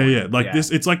at this point. Yeah. Like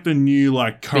this, it's like the new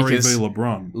like Curry v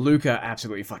LeBron. Luka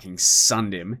absolutely fucking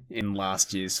sunned him in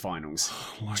last year's finals.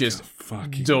 Like just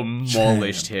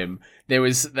demolished him. There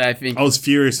was, I think... I was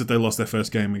furious that they lost their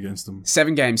first game against them.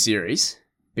 7-game series,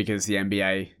 because the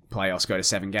NBA playoffs go to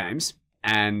 7 games.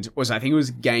 And I think it was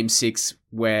game 6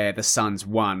 where the Suns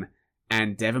won.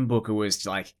 And Devin Booker was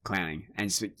like clowning and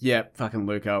just like, yep, fucking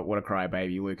Luka, what a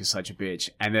crybaby. Luka's such a bitch.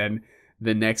 And then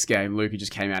the next game, Luka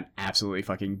just came out and absolutely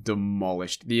fucking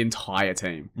demolished the entire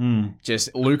team.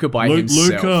 Just Luka by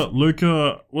himself.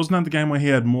 Luka, wasn't that the game where he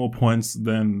had more points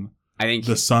than I think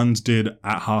the Suns did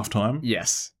at halftime?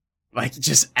 Yes. Like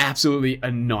just absolutely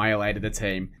annihilated the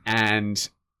team. And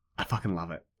I fucking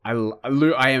love it.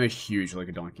 I am a huge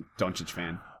Luka Doncic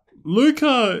fan.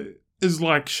 Luka is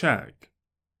like Shaq.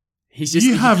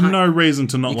 You have no reason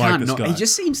to not like this guy. He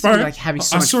just seems to be like having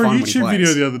so much fun when he plays. I saw a YouTube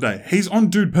video the other day. He's on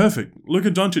Dude Perfect.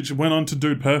 Luka Doncic went on to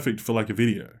Dude Perfect for like a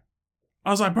video. I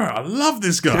was like, bro, I love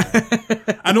this guy.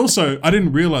 And also, I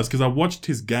didn't realize because I watched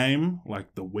his game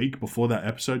like the week before that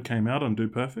episode came out on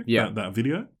Dude Perfect. Yeah. That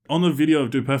video. On the video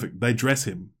of Dude Perfect, they dress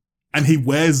him. And he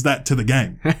wears that to the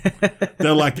game.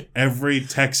 They're like, every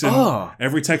Texan needs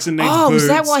boots. Is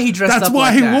that why he dressed That's up why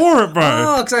like he that? wore it, bro.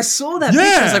 Oh, because I saw that Yeah.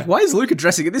 picture. I was like, why is Luca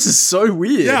dressing it? This is so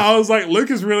weird. Yeah, I was like,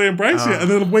 Luca's really embracing it.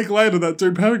 And then a week later, that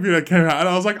Dude Perfect video came out. And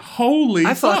I was like, holy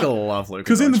I fuck. fucking love Luca.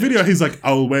 Because in the Doncic. video, he's like,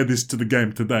 I will wear this to the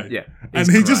game today. Yeah. And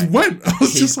he just went. I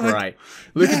was He's just like, great.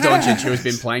 Luka yeah. Doncic, who has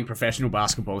been playing professional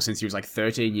basketball since he was like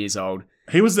 13 years old.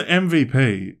 he was the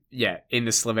MVP. Yeah, in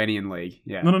the Slovenian league.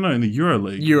 Yeah. No, in the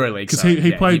EuroLeague. EuroLeague. Because Sorry.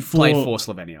 he played for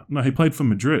Slovenia. No, he played for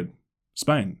Madrid,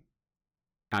 Spain.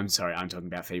 I'm sorry, I'm talking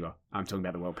about FIBA. I'm talking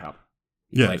about the World Cup.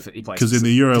 Yeah, he plays because in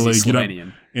the EuroLeague,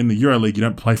 Slovenian. you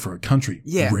don't play for a country.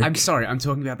 Yeah, Rick. I'm sorry, I'm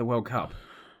talking about the World Cup.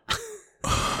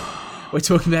 We're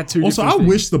talking about two Also, different I things.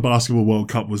 wish the Basketball World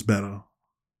Cup was better.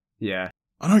 Yeah.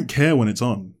 I don't care when it's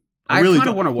on. I really kind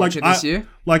of don't. want to watch it this year.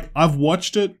 Like, I've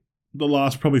watched it the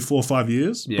last probably 4 or 5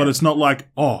 years, Yeah. but it's not like,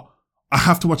 oh, I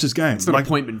have to watch this game. It's not like,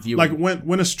 appointment viewing. like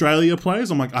when Australia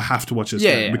plays, I'm like, I have to watch this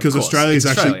Yeah, game yeah, because of course. Australia's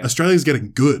It's actually Australia's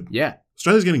getting good. Yeah.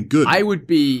 Australia's getting good. I would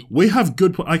be... We have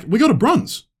good. Like, we got a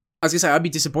bronze. I was going to say, I'd be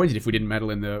disappointed if we didn't medal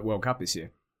in the World Cup this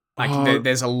year. Like,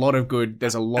 there's a lot of good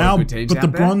teams But out the there.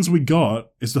 bronze we got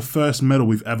is the first medal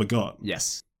we've ever got.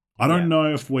 Yes. I don't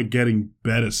know if we're getting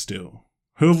better still.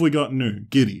 Who have we got new?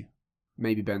 Giddy.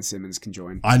 Maybe Ben Simmons can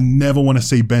join. I never want to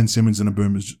see Ben Simmons in a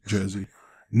Boomers jersey.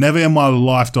 Never in my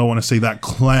life do I want to see that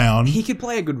clown. He could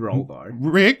play a good role, though.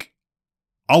 Rick,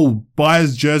 I'll buy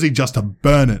his jersey just to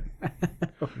burn it.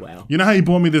 Wow. You know how you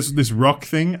bought me this rock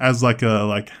thing as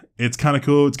it's kind of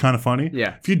cool, it's kind of funny?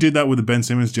 Yeah. If you did that with a Ben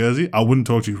Simmons jersey, I wouldn't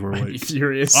talk to you for a I'd be week.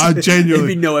 furious. I genuinely... There'd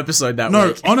be no episode that No,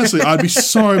 week. honestly, I'd be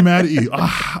so mad at you.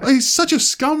 He's such a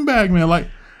scumbag, man. Like,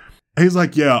 he's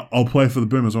like, yeah, I'll play for the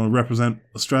Boomers. I want to represent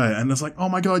Australia. And it's like, oh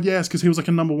my God, yes, because he was like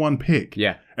a number 1 pick.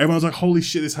 Yeah. Everyone's like, holy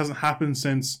shit, this hasn't happened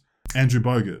since Andrew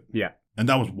Bogut. Yeah. And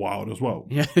that was wild as well.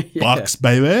 Yeah. Bucks,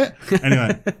 baby.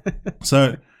 Anyway,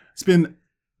 so it's been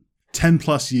 10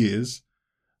 plus years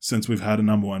since we've had a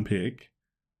number 1 pick.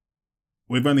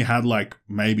 We've only had like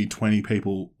maybe 20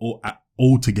 people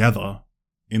all together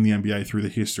in the NBA through the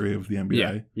history of the NBA.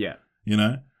 Yeah. Yeah. You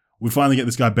know? We finally get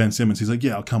this guy, Ben Simmons. He's like,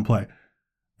 yeah, I'll come play.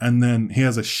 And then he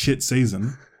has a shit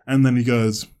season. And then he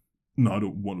goes, no, I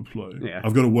don't want to play. Yeah.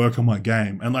 I've got to work on my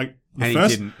game. And like he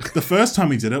didn't. the first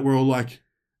time he did it, we're all like,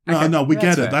 Okay, no, we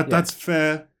get that's it. fair, That's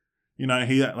fair. You know,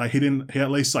 he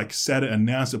at least like said it,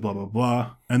 announced it, blah, blah,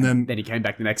 blah. And then Then he came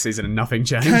back the next season and nothing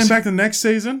changed. came back the next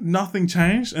season, nothing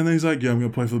changed. And then he's like, yeah, I'm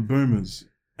going to play for the Boomers.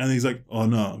 And he's like, oh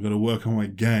no, I've got to work on my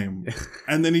game.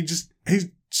 And then he's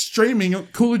streaming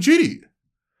Call of Duty.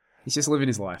 He's just living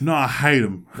his life. No, I hate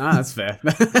him. Nah, that's fair.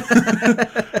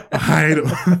 I hate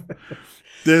him.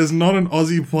 There's not an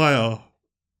Aussie player.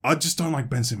 I just don't like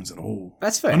Ben Simmons at all.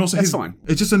 That's fair. And also That's fine.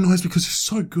 It just annoys me because he's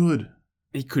so good.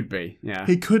 He could be, yeah.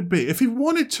 He could be if he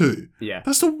wanted to. Yeah.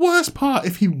 That's the worst part.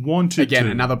 If he wanted Again,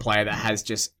 to. another player that has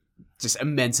just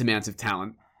immense amounts of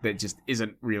talent that just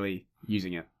isn't really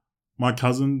using it. My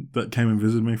cousin that came and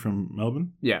visited me from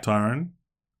Melbourne, Yeah. Tyrone,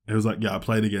 he was like, yeah, I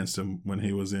played against him when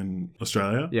he was in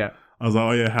Australia. Yeah. I was like,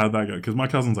 oh yeah, how'd that go? Because my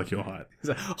cousin's like your height. He's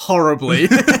like, horribly.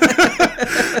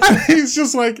 And he's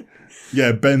just like,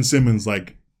 yeah, Ben Simmons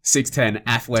like 6'10",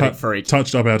 athletic freak.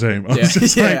 touched up our team. I Yeah, was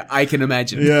just like, I can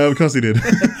imagine. yeah, of course he did.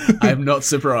 I'm not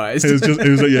surprised. He was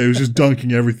just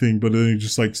dunking everything, but then he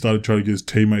just like started trying to get his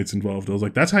teammates involved. I was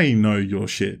like, that's how you know you're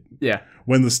shit. Yeah.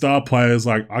 When the star player's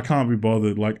like, I can't be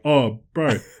bothered. Like, oh,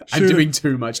 bro, I'm doing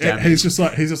too much damage. He's just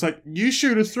like, you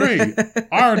shoot a 3.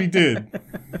 I already did.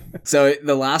 So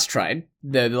the last trade,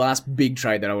 the last big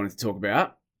trade that I wanted to talk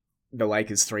about, the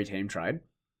Lakers 3-team trade.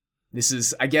 This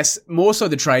is, I guess, more so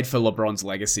the trade for LeBron's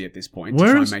legacy at this point to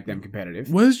try and make them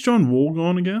competitive. Where's John Wall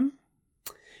gone again?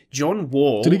 John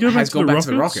Wall Did he go back has to gone the back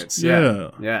to the Rockets? Rockets.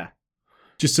 Yeah. Yeah.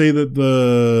 Did you see that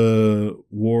the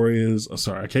Warriors... Oh,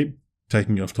 sorry, I keep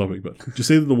taking you off topic, but did you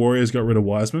see that the Warriors got rid of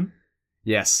Wiseman?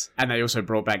 Yes. And they also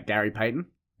brought back Gary Payton.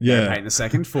 Yeah. Gary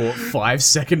Payton II for 5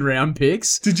 second-round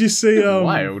picks. Did you see...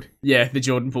 Wild. Yeah, the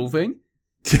Jordan Poole thing.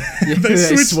 they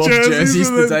switched swapped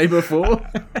jerseys the day before.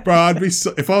 Bro, I'd be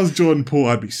if I was Jordan Poole,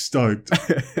 I'd be stoked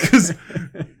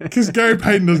because Gary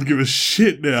Payton doesn't give a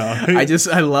shit now.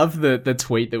 I love the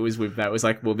tweet that was with that. It was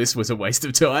like, well, this was a waste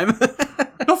of time.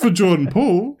 Not for Jordan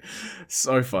Poole.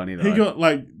 So funny though. He got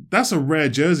that's a rare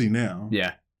jersey now.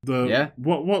 Yeah.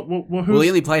 What? Well, he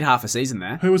only played half a season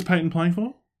there. Who was Payton playing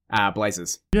for?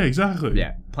 Blazers. Yeah, exactly.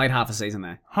 Yeah, played half a season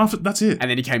there. That's it. And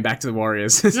then he came back to the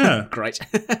Warriors. Yeah. Great.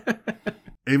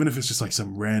 even if it's just like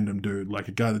some random dude, like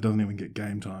a guy that doesn't even get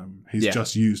game time, he's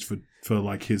just used for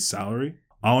like his salary.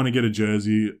 I want to get a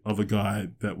jersey of a guy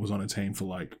that was on a team for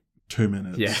like 2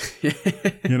 minutes. Yeah.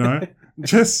 You know?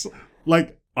 Just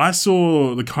like I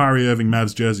saw the Kyrie Irving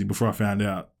Mavs jersey before I found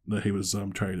out that he was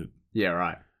traded. Yeah,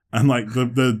 right. And like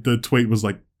the tweet was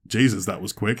like, Jesus, that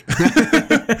was quick.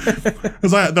 It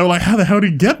was like, they were like, how the hell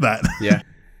did you get that? Yeah.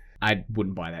 I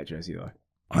wouldn't buy that jersey though.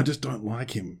 I just don't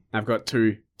like him. I've got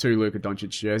two Luka Doncic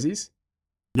jerseys.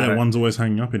 Yeah, one's always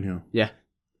hanging up in here. Yeah.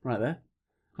 Right there.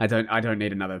 I don't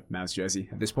need another Mavs jersey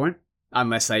at this point.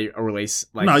 Unless they release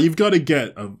like no, you've got to get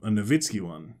a Nowitzki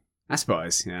one. I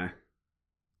suppose, yeah.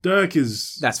 Dirk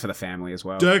is that's for the family as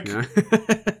well. Dirk you know?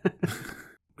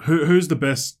 Who's the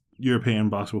best European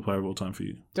basketball player of all time for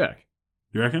you? Dirk.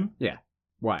 You reckon? Yeah.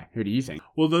 Why? Who do you think?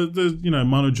 Well, the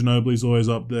Manu Ginobili's always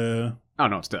up there. Oh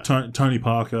no, it's Dirk. Tony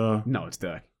Parker. No, it's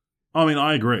Dirk. I mean,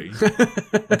 I agree.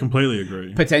 I completely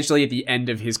agree. Potentially at the end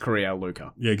of his career,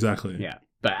 Luka. Yeah, exactly. Yeah.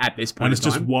 But at this point and it's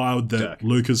in time, just wild that Dirk.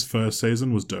 Luka's first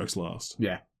season was Dirk's last.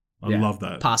 Yeah. I love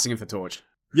that. Passing of the torch.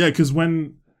 Yeah, because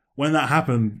when that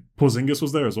happened, Porzingis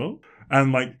was there as well.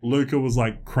 And like Luka was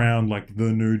like crowned like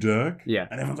the new Dirk. Yeah.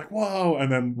 And everyone's like, whoa.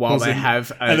 And then while they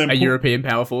have a European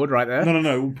power forward right there.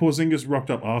 No. Porzingis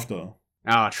rocked up after.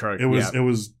 Ah, true. It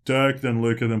was Dirk, then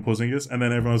Luka, then Porzingis, and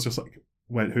then everyone was just like,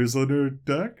 wait, who's the new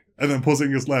Dirk? And then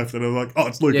Porzingis left, and it was like, oh,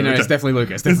 it's Luka. Yeah, no, it's definitely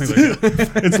Luka. It's definitely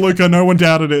Luka. It's Luka. No one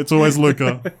doubted it. It's always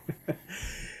Luka.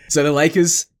 So the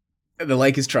Lakers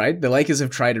trade. The Lakers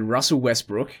have traded Russell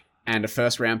Westbrook and a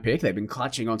first-round pick. They've been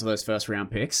clutching onto those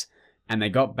first-round picks, and they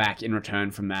got back in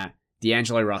return from that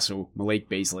D'Angelo Russell, Malik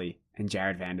Beasley, and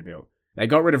Jared Vanderbilt. They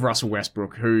got rid of Russell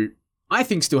Westbrook, who I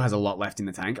think still has a lot left in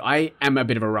the tank. I am a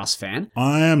bit of a Russ fan.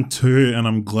 I am too, and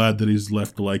I'm glad that he's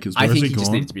left the Lakers. I think he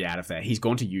just needs to be out of there. He's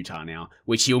gone to Utah now,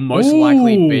 which he'll most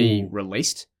likely be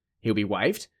released. He'll be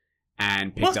waived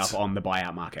and picked up on the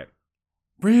buyout market.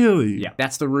 Really? Yeah,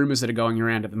 that's the rumors that are going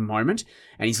around at the moment.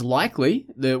 And he's likely,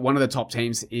 one of the top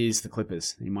teams is the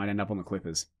Clippers. He might end up on the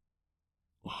Clippers.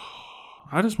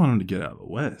 I just want him to get out of the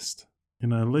West.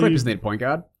 Leave. Clippers need a point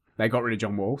guard. They got rid of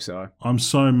John Wall, so... I'm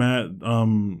so mad.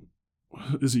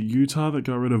 Is it Utah that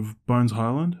got rid of Bones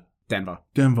Highland? Denver.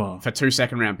 For 2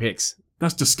 second-round picks.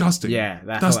 That's disgusting. Yeah.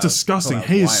 That's disgusting.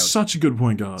 He is such a good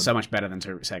point guard. So much better than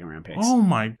 2 second-round picks. Oh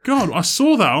my God. I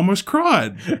saw that. I almost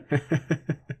cried.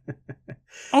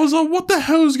 I was like, what the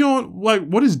hell is going... Like,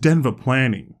 what is Denver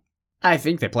planning? I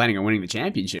think they're planning on winning the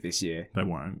championship this year. They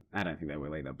won't. I don't think they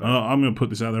will either. But I'm going to put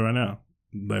this out there right now.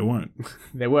 They won't.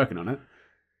 They're working on it.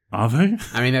 Are they?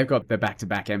 I mean, they've got the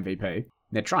back-to-back MVP.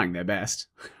 They're trying their best.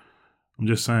 I'm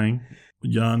just saying,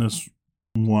 Giannis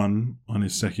won on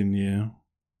his second year,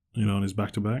 on his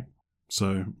back-to-back.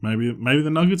 So maybe the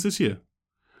Nuggets this year.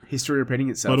 History repeating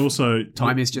itself. But also...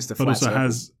 Time is just a flat circle. But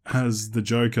also has the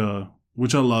Joker,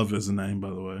 which I love as a name, by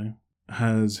the way,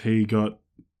 has he got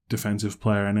Defensive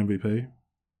Player and MVP?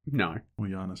 No. Well,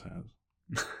 Giannis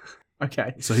has.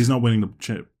 Okay. So he's not winning the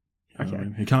chip. Okay. I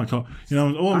mean? He can't call...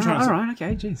 all I'm trying to say... All right,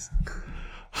 okay, jeez.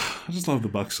 I just love the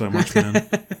Bucks so much, man.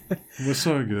 We're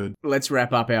so good. Let's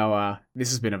wrap up our... this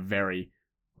has been a very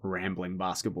rambling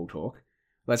basketball talk.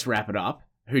 Let's wrap it up.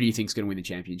 Who do you think's going to win the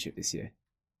championship this year?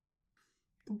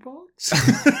 The Bucks?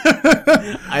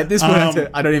 At this point,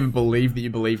 I don't even believe that you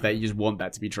believe that. You just want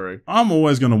that to be true. I'm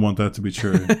always going to want that to be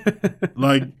true.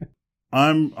 Like,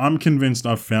 I'm convinced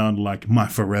I've found, like, my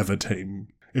forever team.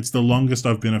 It's the longest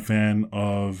I've been a fan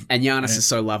of... And Giannis is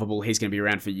so lovable. He's going to be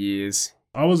around for years.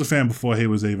 I was a fan before he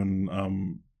was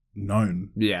even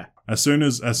known. Yeah. As soon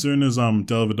as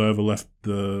Dellavedova left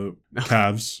the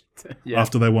Cavs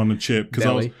after they won the chip,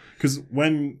 because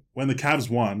when the Cavs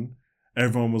won,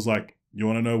 everyone was like, "You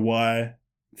want to know why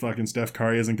fucking Steph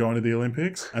Curry isn't going to the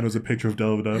Olympics?" And it was a picture of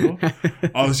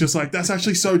Dellavedova. I was just like, "That's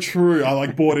actually so true." I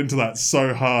like bought into that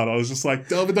so hard. I was just like,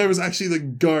 Dellavedova's actually the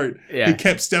GOAT. Yeah. He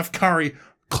kept Steph Curry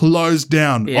closed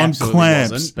down on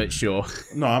clamps. Wasn't, but sure.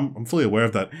 No, I'm fully aware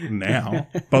of that now.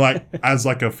 But like as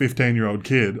like a 15-year-old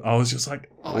kid, I was just like,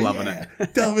 loving it.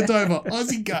 Dellavedova,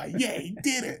 Aussie guy, yeah, he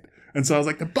did it. And so I was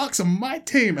like, the Bucks are my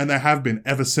team, and they have been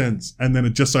ever since. And then it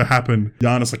just so happened,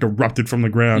 Giannis like erupted from the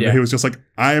ground, and he was just like,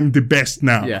 I am the best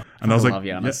now. Yeah, and I was like, love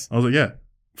Giannis. I was like, yeah,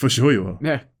 for sure you are.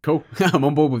 Yeah, cool. I'm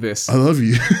on board with this. I love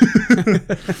you.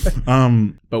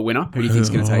 But winner, who do you think's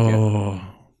going to take it?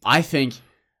 I think.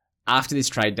 After this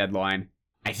trade deadline,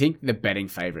 I think the betting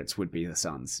favourites would be the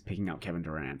Suns picking up Kevin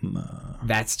Durant. Nah.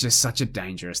 That's just such a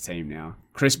dangerous team now.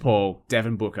 Chris Paul,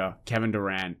 Devin Booker, Kevin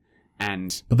Durant,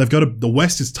 and... But they've got the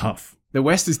West is tough. The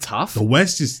West is tough. The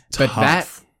West is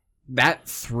tough. But that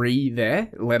 3 there,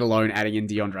 let alone adding in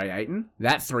DeAndre Ayton,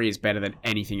 that 3 is better than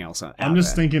anything else out I'm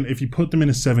just there. thinking, if you put them in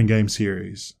a 7-game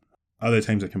series, are there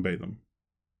teams that can beat them?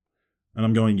 And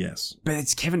I'm going, yes. But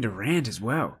it's Kevin Durant as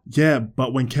well. Yeah,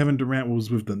 but when Kevin Durant was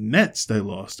with the Nets, they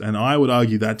lost. And I would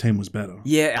argue that team was better.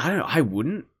 Yeah, I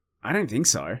wouldn't. I don't think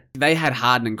so. They had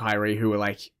Harden and Kyrie who were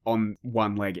like on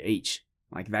one leg each.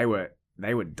 Like they were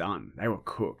done. They were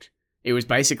cooked. It was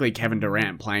basically Kevin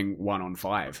Durant playing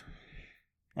 1-on-5.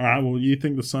 All right, well, you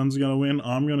think the Suns are going to win?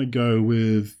 I'm going to go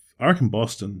with, I reckon,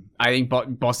 Boston. I think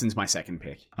Boston's my second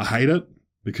pick. I hate it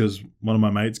because one of my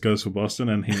mates goes for Boston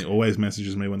and he always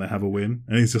messages me when they have a win.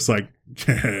 And he's just like,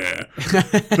 yeah.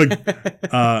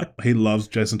 He loves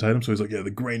Jason Tatum, so he's like, yeah, the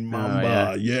Green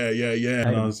Mamba. Yeah.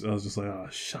 And I was just like, oh,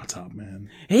 shut up, man.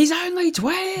 He's only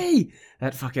 20!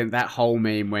 That whole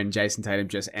meme when Jason Tatum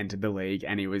just entered the league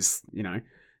and he was,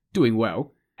 doing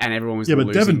well. And everyone was losing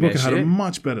but Devin Booker their had shit. a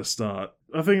much better start.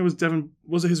 I think it was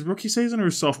was it his rookie season or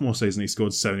his sophomore season he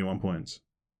scored 71 points?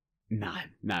 No,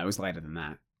 it was later than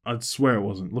that. I'd swear it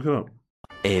wasn't. Look it up.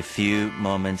 A few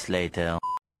moments later.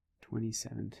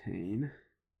 2017.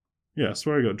 Yeah, I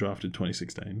swear he got drafted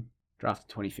 2016. Drafted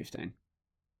 2015.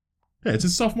 Yeah, it's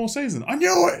his sophomore season. I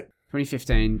knew it!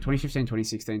 2015,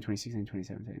 2016,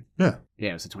 2017. Yeah. Yeah,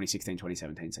 it was the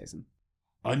 2016-2017 season.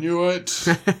 I knew it!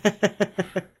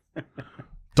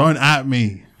 Don't at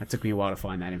me. That took me a while to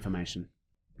find that information.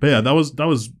 But yeah, that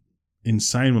was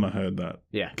insane when I heard that.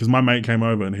 Yeah. Because my mate came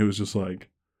over and he was just like,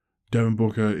 Devin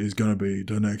Booker is going to be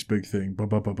the next big thing. Blah,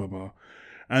 blah, blah, blah, blah.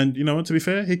 And you know what, to be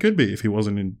fair, he could be if he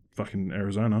wasn't in fucking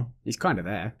Arizona. He's kind of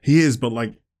there. He is, but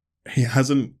like, he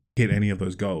hasn't hit any of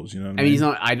those goals, you know what I mean?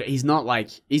 He's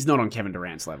not on Kevin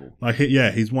Durant's level. Like,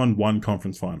 he's won one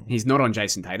conference final. He's not on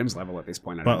Jason Tatum's level at this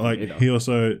point. I But don't like, think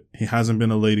either. he hasn't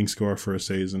been a leading scorer for a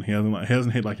season. He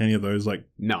hasn't hit like any of those like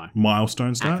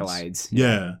milestone stats. Accolades.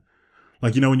 Yeah.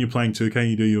 Like, when you're playing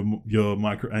 2K, you do your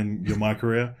my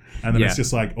career, and then it's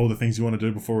just like all the things you want to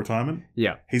do before retirement.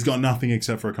 Yeah. He's got nothing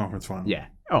except for a conference final. Yeah.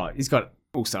 Oh, he's got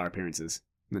all-star appearances.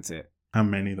 That's it. How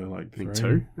many though? Like I think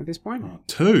 3? 2 at this point. Oh,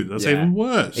 2? That's even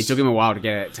worse. It took him a while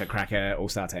to crack a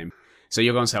all-star team. So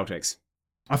you're going Celtics.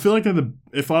 I feel like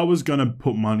if I was going to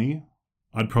put money,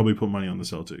 I'd probably put money on the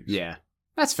Celtics. Yeah.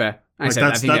 That's fair. I Like,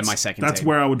 think they're my second That's team.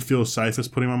 where I would feel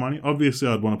safest putting my money. Obviously,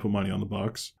 I'd want to put money on the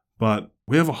Bucks, but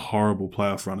we have a horrible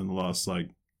playoff run in the last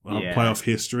playoff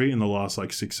history in the last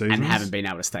 6 seasons, and haven't been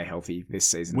able to stay healthy this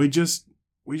season. We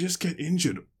just get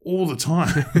injured all the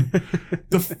time.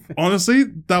 Honestly,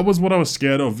 that was what I was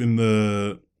scared of in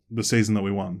the season that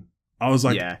we won. I was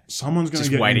like, someone's going to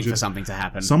get waiting injured. for something to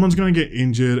happen. Someone's going to get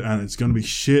injured, and it's going to be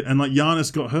shit. And like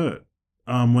Giannis got hurt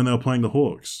when they were playing the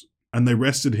Hawks, and they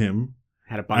rested him.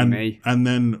 Had a bum knee. And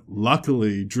then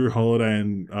luckily, Drew Holiday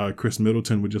and Chris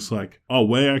Middleton were just like, oh,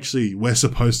 we're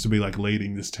supposed to be like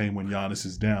leading this team when Giannis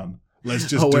is down. Let's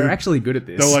just we're actually good at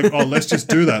this. They're like, oh, let's just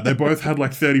do that. They both had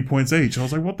like 30 points each. I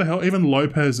was like, what the hell? Even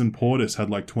Lopez and Portis had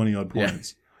like 20 odd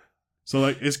points. So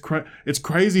like, it's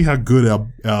crazy how good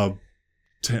our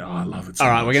team. Oh, I love it so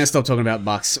All right, much. we're going to stop talking about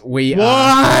Bucks.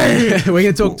 Why? We're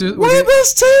going to talk to... We're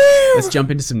this team! Let's jump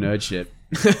into some nerd shit.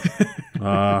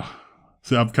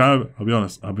 See, I'll be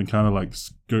honest, I've been kind of like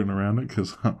scooting around it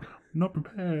because I'm not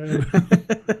prepared.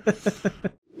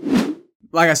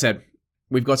 Like I said,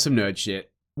 we've got some nerd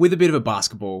shit with a bit of a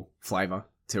basketball flavor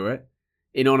to it.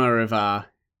 In honor of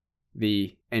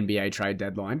the NBA trade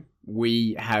deadline,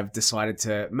 we have decided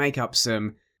to make up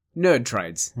some nerd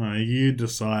trades. Well, you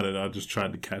decided, I just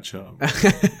tried to catch up.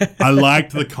 I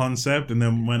liked the concept, and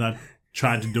then when I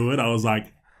tried to do it, I was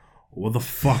like, what the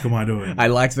fuck am I doing? I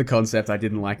liked the concept. I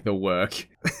didn't like the work.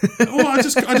 Well, I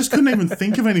just couldn't even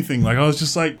think of anything. Like, I was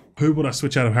just like, who would I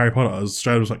switch out of Harry Potter? I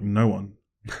was like, no one.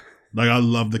 Like, I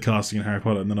loved the casting in Harry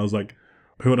Potter. And then I was like,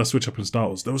 who would I switch up in Star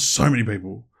Wars? There were so many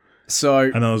people.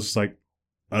 And I was just like,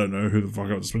 I don't know who the fuck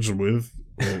I would switch them with.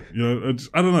 Or,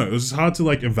 I don't know. It was just hard to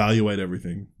like evaluate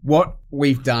everything. What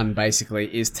we've done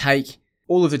basically is take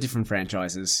all of the different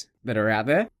franchises that are out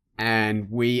there, and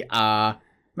we are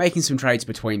making some trades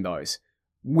between those,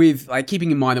 with like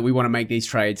keeping in mind that we want to make these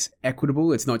trades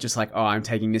equitable. It's not just like, oh, I'm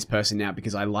taking this person out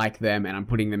because I like them and I'm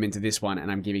putting them into this one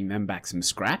and I'm giving them back some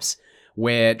scraps.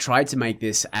 We're trying to make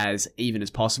this as even as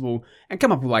possible and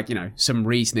come up with some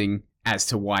reasoning as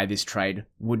to why this trade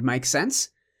would make sense.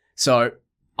 So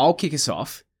I'll kick us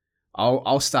off.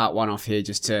 I'll start one off here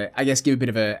just to, I guess, give a bit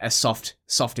of a soft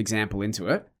example into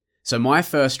it. So my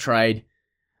first trade,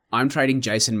 I'm trading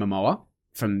Jason Momoa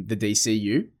from the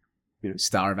DCU,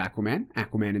 star of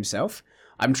Aquaman himself.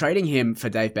 I'm trading him for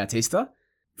Dave Bautista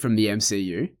from the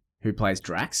MCU, who plays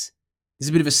Drax. This is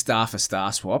a bit of a star for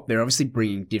star swap. They're obviously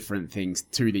bringing different things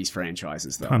to these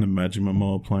franchises, though. Can't imagine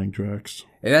Momoa playing Drax.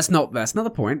 That's not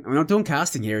the point. I'm not doing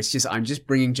casting here. It's just I'm just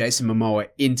bringing Jason Momoa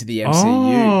into the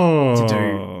MCU to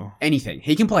do anything.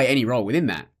 He can play any role within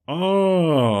that.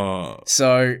 Oh.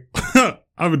 So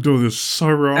I've been doing this so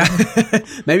wrong.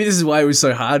 Maybe this is why it was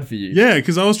so hard for you. Yeah,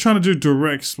 because I was trying to do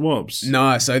direct swaps.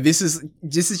 No, so this is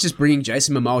just bringing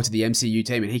Jason Momoa to the MCU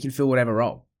team, and he can fill whatever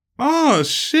role. Oh,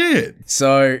 shit.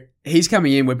 So he's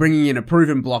coming in. We're bringing in a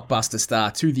proven blockbuster star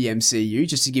to the MCU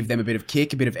just to give them a bit of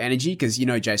kick, a bit of energy, because you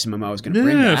know Jason Momoa is going to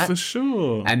bring that. Yeah, for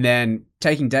sure. And then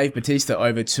taking Dave Bautista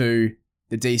over to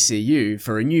the DCU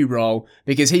for a new role,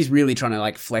 because he's really trying to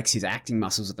like flex his acting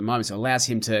muscles at the moment. So it allows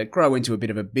him to grow into a bit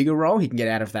of a bigger role. He can get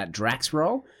out of that Drax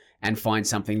role and find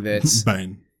something that's...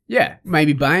 Bane. Yeah,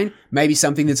 maybe Bane. Maybe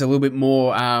something that's a little bit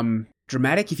more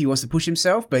dramatic if he wants to push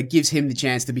himself, but gives him the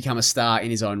chance to become a star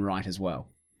in his own right as well.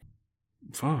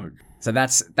 Fuck. So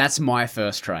that's my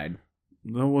first trade.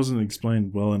 That wasn't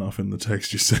explained well enough in the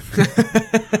text you sent.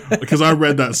 Because I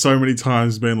read that so many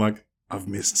times being like, I've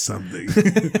missed something.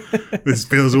 This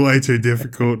feels way too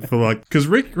difficult for like... Because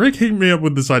Rick hit me up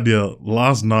with this idea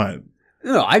last night.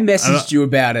 No, I messaged you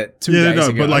about it 2 days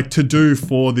ago. But like to do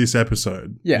for this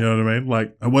episode. Yeah. You know what I mean?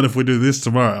 Like, what if we do this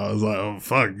tomorrow? I was like, oh,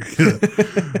 fuck.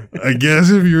 I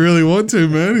guess if you really want to,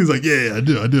 man. He's like, yeah, I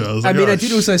do. I was like, I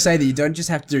did also say that you don't just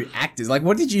have to do actors. Like,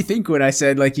 what did you think when I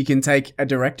said, like, you can take a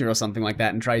director or something like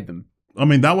that and trade them? I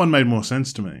mean, that one made more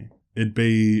sense to me.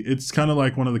 It's kind of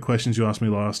like one of the questions you asked me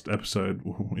last episode,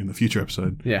 in the future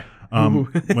episode. Yeah. When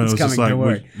it was coming, just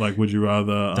like, would you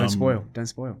rather... Don't spoil.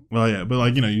 Well, yeah, but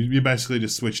like, you know, you basically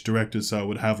just switch directors, so it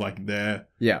would have like their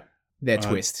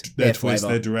twist. Their twist,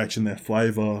 their direction, their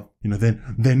flavor, you know,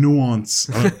 their nuance.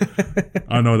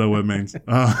 I know what that word means.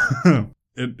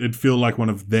 It'd feel like one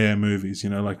of their movies, you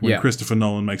know, like when Christopher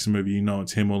Nolan makes a movie, you know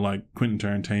it's him, or like Quentin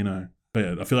Tarantino. But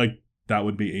yeah, I feel like that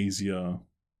would be easier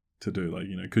to do. Like,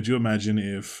 you know, could you imagine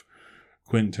if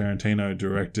Quentin Tarantino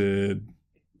directed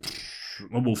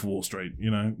A Wolf of Wall Street? You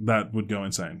know, that would go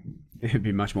insane. It'd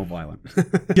be much more violent.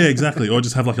 Yeah, exactly. Or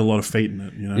just have like a lot of feet in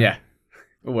it, you know? Yeah.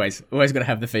 Always got to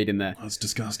have the feet in there. That's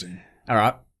disgusting. All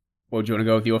right. Well, do you want to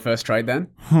go with your first trade then?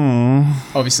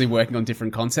 Obviously working on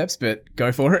different concepts, but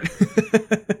go for it.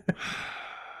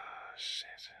 Shit.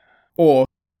 Or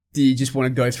do you just want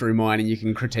to go through mine and you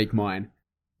can critique mine?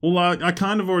 Well, I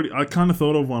kind of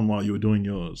thought of one while you were doing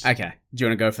yours. Okay. Do you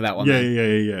want to go for that one?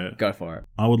 Yeah. Go for it.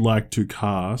 I would like to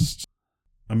cast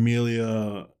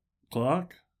Emilia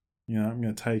Clarke. You know, I'm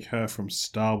going to take her from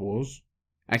Star Wars.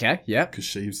 Okay, yeah. Because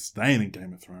she's staying in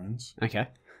Game of Thrones. Okay.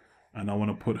 And I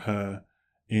want to put her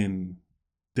in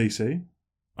DC.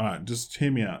 All right, just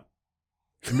hear me out.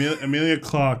 Emilia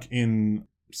Clarke in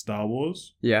Star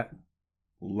Wars. Yeah.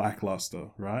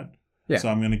 Lackluster, right? Yeah. So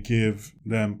I'm going to give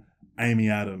them Amy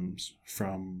Adams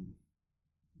from,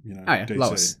 you know, DC.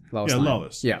 Lois.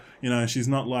 Lois. Yeah. You know, she's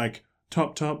not like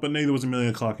top, but neither was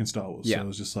Emilia Clarke in Star Wars. Yeah. So it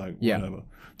was just like, whatever.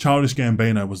 Childish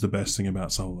Gambino was the best thing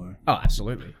about Solo. Oh,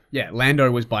 absolutely. Yeah, Lando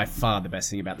was by far the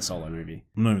best thing about the Solo movie.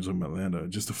 I'm not even talking about Lando.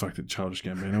 Just the fact that Childish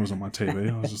Gambino was on my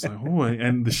TV. I was just like, oh,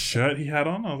 and the shirt he had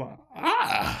on, I was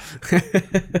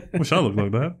like, wish I looked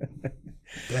like that.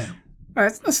 Damn.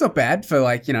 That's not bad for,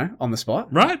 like, you know, on the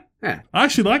spot. Right? Yeah. I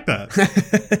actually like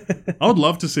that. I would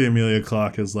love to see Emilia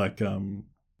Clarke as like some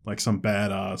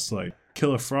badass, like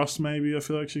Killer Frost, maybe. I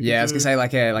feel like she could I was going to say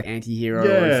like anti-hero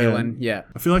or a villain. Yeah.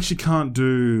 I feel like she can't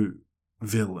do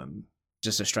villain.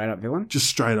 Just a straight up villain? Just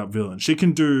straight up villain. She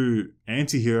can do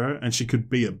anti-hero and she could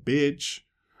be a bitch,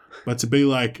 but to be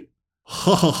like,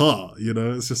 ha ha ha, you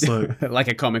know, it's just like... like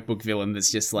a comic book villain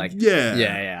that's just like... Yeah.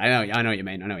 Yeah, I know what you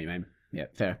mean. Yeah,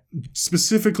 fair.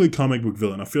 Specifically comic book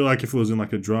villain. I feel like if it was in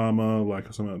like a drama, like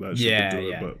something like that, she could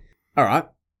do it. But... All right.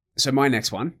 So my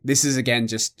next one, this is again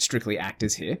just strictly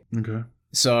actors here. Okay.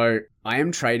 So I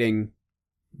am trading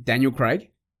Daniel Craig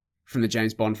from the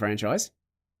James Bond franchise.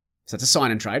 So it's a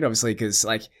sign and trade, obviously, because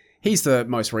like he's the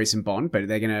most recent Bond, but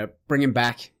they're going to bring him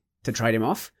back to trade him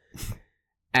off.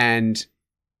 And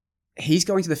he's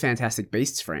going to the Fantastic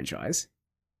Beasts franchise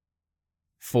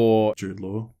for... Jude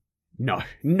Law? No,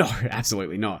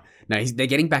 absolutely not. No, they're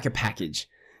getting back a package.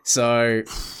 So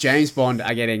James Bond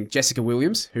are getting Jessica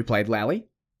Williams, who played Lally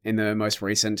in the most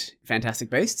recent Fantastic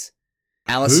Beasts.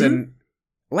 Alison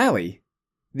Lally,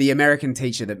 the American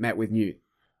teacher that met with Newt.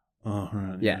 Oh,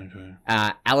 right. Yeah.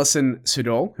 Okay. Alison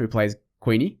Sudol, who plays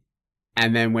Queenie.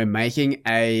 And then we're making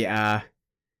this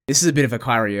is a bit of a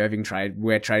Kyrie Irving trade.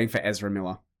 We're trading for Ezra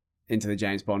Miller into the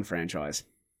James Bond franchise.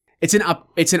 It's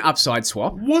an upside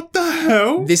swap. What the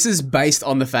hell? This is based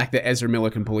on the fact that Ezra Miller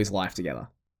can pull his life together.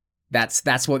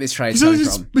 That's what this trade's coming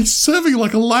from. He's serving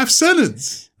like a life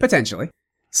sentence. Potentially.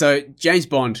 So, James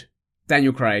Bond,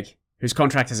 Daniel Craig, whose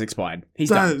contract has expired. He's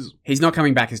done. He's not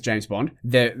coming back as James Bond.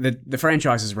 The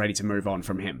franchise is ready to move on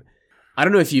from him. I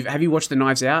don't know if have you watched the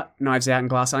Knives Out and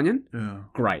Glass Onion? Yeah.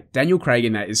 Great. Daniel Craig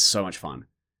in that is so much fun.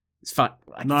 It's fun.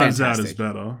 Like, Knives fantastic. Out is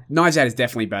better. Knives Out is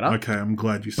definitely better. Okay, I'm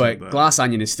glad you said that. But Glass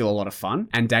Onion is still a lot of fun.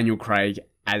 And Daniel Craig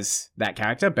as that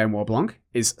character, Benoit Blanc,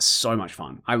 is so much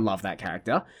fun. I love that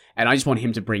character. And I just want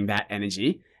him to bring that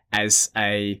energy as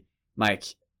a, like,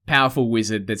 powerful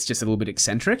wizard that's just a little bit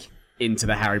eccentric into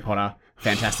the Harry Potter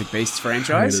Fantastic Beasts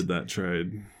franchise. I hated that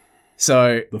trade.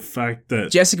 So the fact that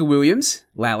Jessica Williams,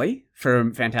 Lally,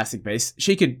 from Fantastic Beasts,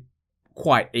 she could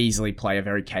quite easily play a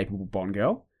very capable Bond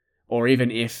girl. Or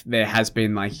even if there has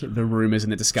been like the rumors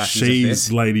and the discussions of this,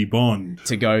 Lady Bond,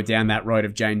 to go down that road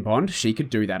of Jane Bond, she could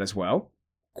do that as well.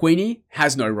 Queenie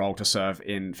has no role to serve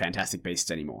in Fantastic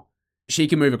Beasts anymore. She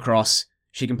can move across.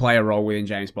 She can play a role within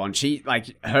James Bond. She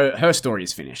like her story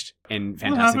is finished in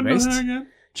Fantastic Beasts. To her again?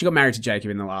 She got married to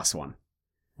Jacob in the last one.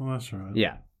 Well, that's right.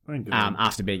 Yeah. Thank you.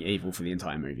 After being evil for the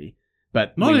entire movie.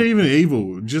 But not even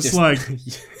evil, just like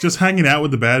just hanging out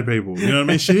with the bad people. You know what I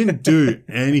mean? She didn't do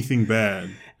anything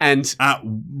bad. And at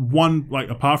one, like,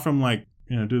 apart from like,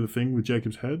 you know, do the thing with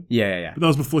Jacob's head. Yeah. But that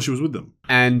was before she was with them.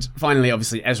 And finally,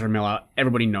 obviously, Ezra Miller.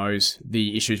 Everybody knows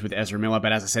the issues with Ezra Miller,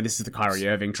 but as I said, this is the Kyrie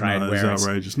Irving trade. No, that's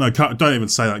outrageous. No, don't even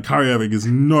say that. Kyrie Irving is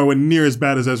nowhere near as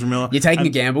bad as Ezra Miller. You're taking a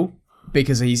gamble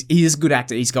because he is a good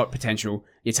actor. He's got potential.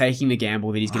 You're taking the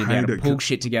gamble that he's going to be able to pull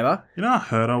shit together. You know how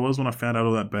hurt I was when I found out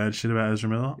all that bad shit about Ezra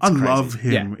Miller? I love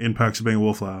him in Perks of Being a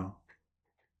Wallflower.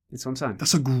 That's what I'm saying.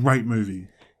 That's a great movie.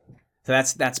 So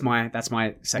that's my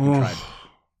second trade.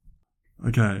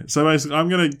 Okay, so basically, I'm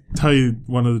going to tell you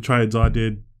one of the trades I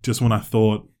did just when I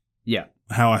thought,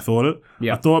 how I thought it.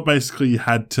 Yeah, I thought basically you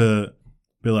had to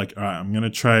be like, all right, I'm going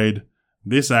to trade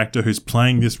this actor who's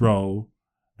playing this role,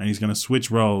 and he's going to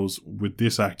switch roles with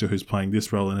this actor who's playing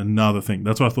this role in another thing.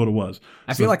 That's what I thought it was.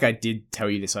 I feel like I did tell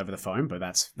you this over the phone, but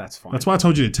that's fine. That's why I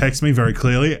told you to text me very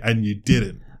clearly, and you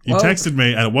didn't. You texted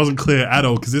me and it wasn't clear at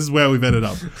all because this is where we've ended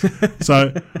up. So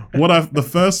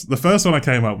the first one I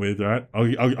came up with, right?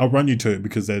 I'll run you two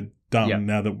because they're dumb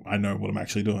now that I know what I'm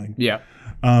actually doing. Yeah.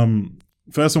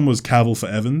 First one was Cavill for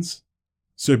Evans.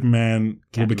 Superman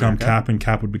will become Cap and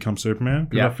Cap would become Superman.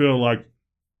 Because I feel like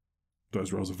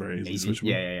those roles are very easy.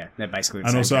 Yeah. They're basically the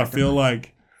and same also character. I feel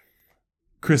like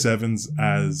Chris Evans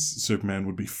as Superman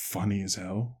would be funny as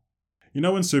hell. You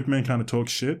know when Superman kind of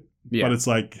talks shit? Yeah. But it's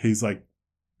like he's like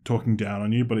talking down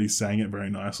on you, but he's saying it very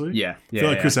nicely. Yeah. I feel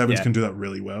like Chris Evans can do that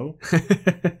really well.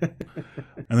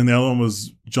 And then the other one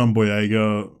was John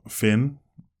Boyega Finn,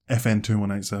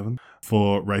 FN2187,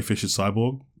 for Ray Fisher's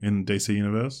Cyborg in DC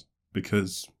Universe,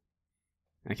 because...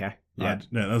 Okay. Yeah,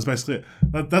 that was basically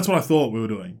it. That's what I thought we were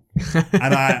doing.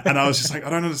 And I was just like, I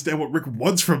don't understand what Rick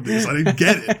wants from this. I didn't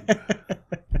get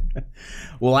it.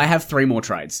 Well, I have 3 more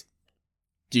trades.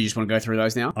 Do you just want to go through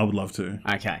those now? I would love to.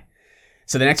 Okay.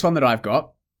 So the next one that I've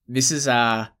got, this is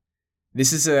a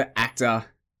actor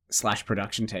 /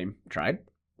 production team trade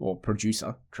or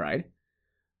producer trade.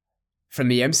 From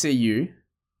the MCU,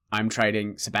 I'm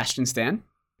trading Sebastian Stan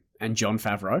and Jon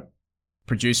Favreau,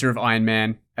 producer of Iron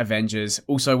Man, Avengers,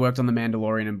 also worked on The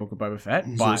Mandalorian and Book of Boba Fett.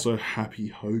 He's also Happy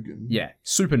Hogan. Yeah,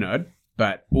 super nerd,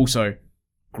 but also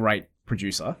great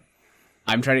producer.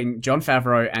 I'm trading Jon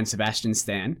Favreau and Sebastian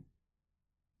Stan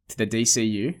to the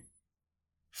DCU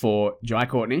for Jai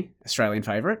Courtney, Australian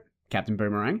favourite, Captain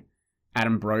Boomerang,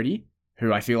 Adam Brody,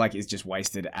 who I feel like is just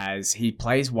wasted as he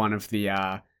plays one of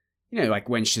the, like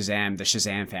when Shazam, the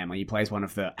Shazam family, he plays one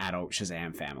of the adult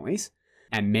Shazam families,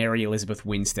 and Mary Elizabeth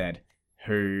Winstead,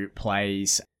 who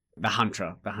plays the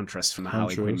Huntress from the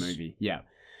Harley Quinn movie. Yeah.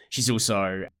 She's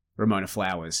also Ramona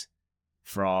Flowers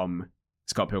from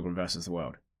Scott Pilgrim vs. the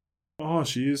World. Oh,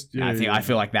 she is. Yeah, I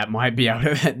feel like that might be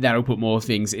able to, that'll put more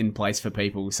things in place for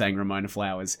people saying Ramona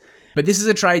Flowers. But this is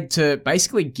a trade to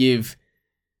basically give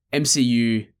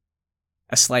MCU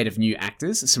a slate of new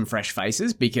actors, some fresh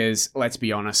faces, because let's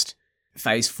be honest,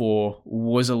 Phase 4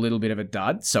 was a little bit of a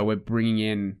dud. So we're bringing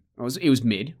in, it was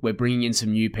mid. We're bringing in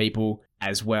some new people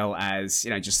as well as,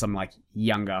 just some like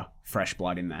younger, fresh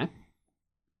blood in there.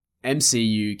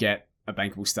 MCU get a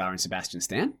bankable star in Sebastian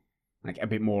Stan. Like a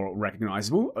bit more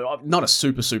recognizable. Not a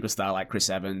superstar like Chris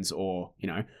Evans or,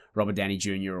 Robert Downey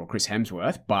Jr. or Chris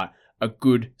Hemsworth, but a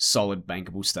good, solid,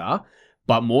 bankable star.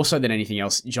 But more so than anything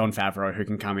else, Jon Favreau, who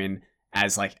can come in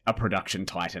as like a production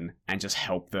titan and just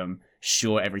help them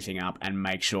shore everything up and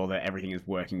make sure that everything is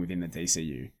working within the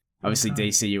DCU. Obviously,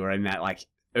 DCU are in that like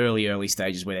early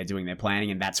stages where they're doing their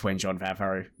planning, and that's when Jon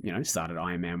Favreau, started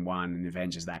Iron Man 1 and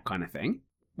Avengers, that kind of thing.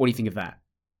 What do you think of that?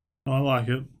 I like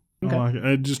it. Okay. I like it.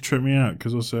 It just tripped me out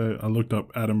because also I looked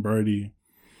up Adam Brody,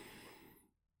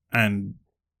 and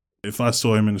if I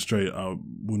saw him in the street, I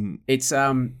wouldn't. It's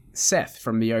Seth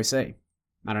from the OC. I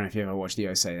don't know if you ever watched the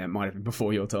OC. That might have been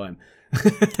before your time. I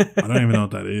don't even know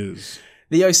what that is.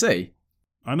 The OC.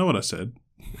 I know what I said.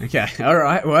 Okay. All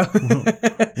right. Well,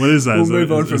 what is that? We'll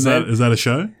move on from there. Is that a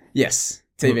show? Yes,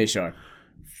 TV show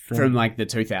from like the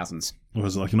 2000s. Or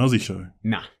was it like an Aussie show?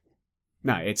 Nah.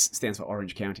 No, it stands for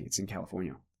Orange County. It's in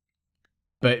California.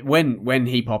 But when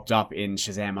he popped up in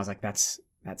Shazam, I was like, that's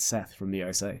Seth from the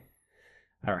OC.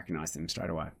 I recognized him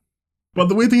straight away. But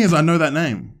the weird thing is, I know that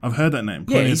name. I've heard that name.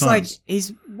 Yeah, he's times.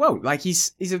 he's a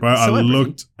Bro, I celebrity.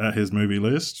 looked at his movie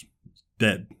list.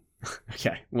 Dead.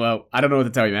 Okay, well, I don't know what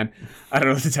to tell you, man. I don't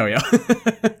know what to tell you.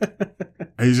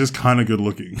 He's just kind of good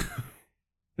looking.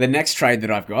 The next trade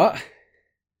that I've got,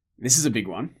 this is a big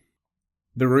one.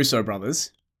 The Russo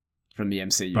brothers from the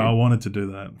MCU. But I wanted to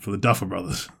do that for the Duffer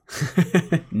Brothers.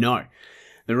 No.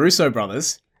 The Russo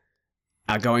brothers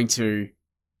are going to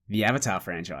the Avatar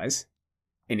franchise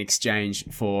in exchange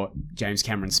for James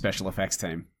Cameron's special effects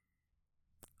team.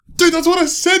 Dude, that's what I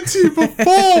said to you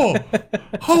before!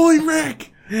 Holy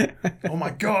Rick! Oh my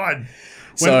god.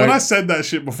 When I said that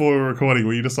shit before we were recording,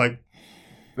 were you just like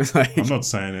I'm not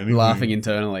saying anything. Laughing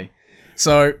internally.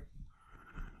 So,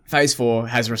 Phase 4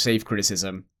 has received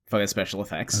criticism for their special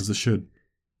effects. As it should.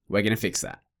 We're going to fix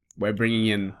that. We're bringing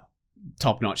in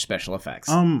top-notch special effects.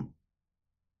 I'm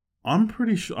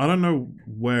pretty sure, I don't know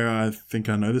where I think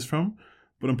I know this from,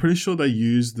 but I'm pretty sure they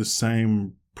use the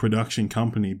same production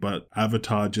company, but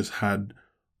Avatar just had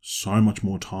so much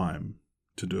more time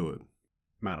to do it.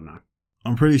 I don't know.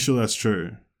 I'm pretty sure that's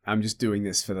true. I'm just doing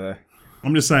this for the...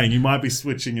 I'm just saying, you might be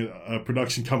switching a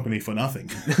production company for nothing.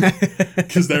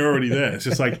 Because they're already there. It's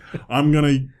just like, I'm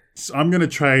gonna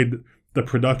trade the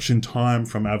production time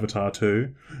from Avatar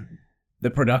 2. The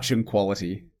production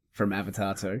quality from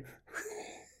Avatar 2.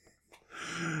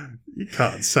 You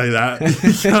can't say that.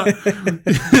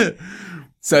 You can't.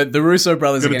 So the Russo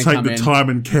brothers are going to come in. Take the time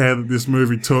and care that this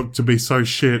movie took to be so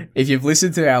shit. If you've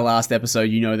listened to our last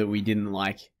episode, you know that we didn't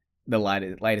like the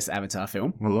latest Avatar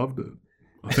film. I loved it.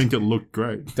 I think it looked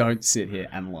great. Don't sit here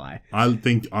and lie. I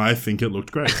think it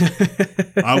looked great.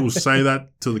 I will say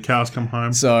that till the cows come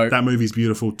home. So that movie's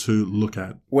beautiful to look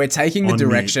at. We're taking the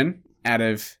direction out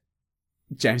of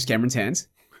James Cameron's hands,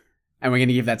 and we're going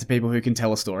to give that to people who can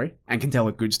tell a story and can tell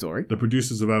a good story. The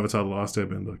producers of Avatar: The Last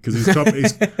Airbender, because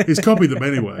he's copied them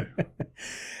anyway.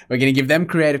 We're going to give them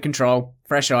creative control,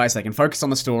 fresh eyes. They can focus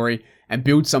on the story and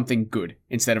build something good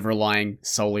instead of relying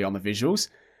solely on the visuals.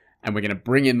 And we're going to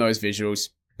bring in those visuals,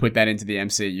 put that into the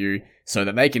MCU so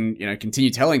that they can, continue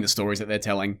telling the stories that they're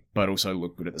telling, but also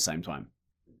look good at the same time.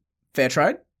 Fair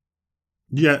trade?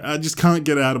 Yeah, I just can't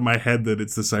get out of my head that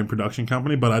it's the same production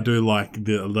company, but I do like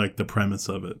the premise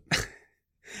of it.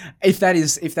 If that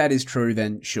is true,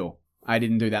 then sure. I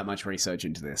didn't do that much research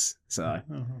into this, so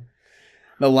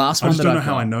the last one. I just don't know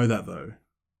how I know that though.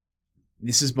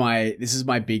 This is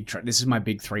my big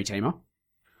three teamer.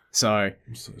 So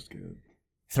I'm so scared.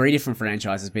 3 different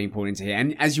franchises being pulled into here,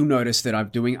 and as you'll notice that I'm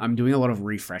doing a lot of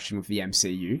refreshing with the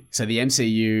MCU. So the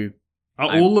MCU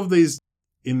are all of these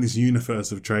in this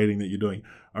universe of trading that you're doing.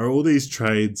 Are all these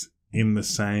trades in the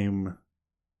same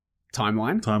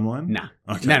timeline? Nah.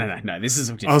 Okay. No. This is.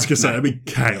 I was gonna say that'd be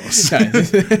chaos.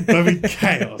 That'd be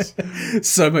chaos.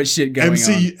 So much shit going on.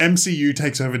 MCU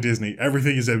takes over Disney.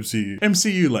 Everything is MCU.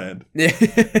 MCU land. Yeah.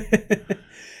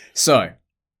 So.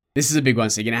 This is a big one,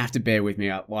 so you're going to have to bear with me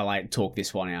while I talk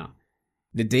this one out.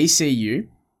 The DCU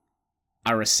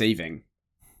are receiving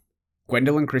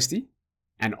Gwendolyn Christie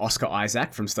and Oscar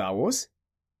Isaac from Star Wars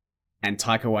and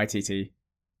Taika Waititi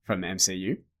from the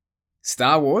MCU.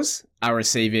 Star Wars are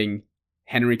receiving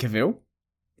Henry Cavill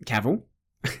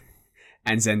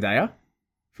and Zendaya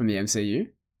from the MCU,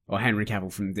 or Henry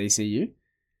Cavill from the DCU.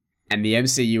 And the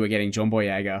MCU are getting John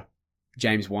Boyega,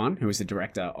 James Wan, who is the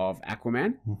director of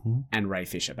Aquaman, and Ray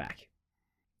Fisher back.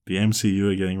 The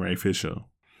MCU are getting Ray Fisher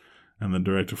and the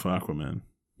director for Aquaman.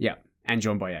 Yeah, and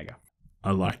John Boyega.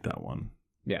 I like that one.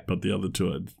 Yeah. But the other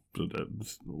two,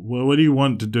 what do you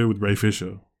want to do with Ray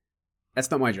Fisher? That's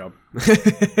not my job.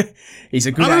 He's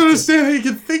a good actor. I don't understand how you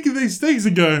can think of these things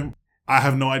and go, I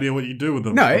have no idea what you do with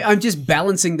them. No, I'm just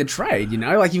balancing the trade,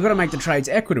 Like, you've got to make the trades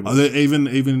equitable.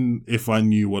 Even if I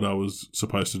knew what I was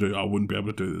supposed to do, I wouldn't be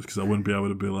able to do this because I wouldn't be able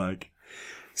to be like...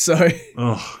 So,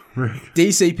 Rick.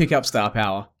 DC pick up star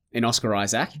power in Oscar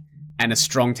Isaac and a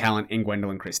strong talent in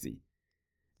Gwendolyn Christie.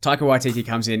 Taika Waititi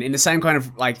comes in the same kind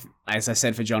of, as I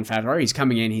said for Jon Favreau, he's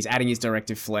coming in, he's adding his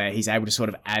directive flair, he's able to sort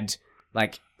of add,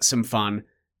 some fun,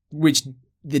 which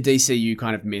the DCU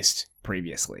kind of missed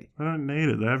previously. They don't need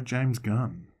it. They have James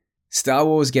Gunn. Star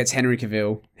Wars gets Henry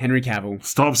Cavill.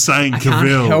 Stop saying I Cavill.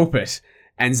 can't help it.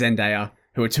 And Zendaya,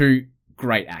 who are two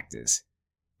great actors.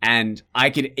 And I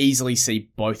could easily see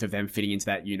both of them fitting into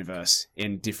that universe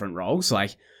in different roles.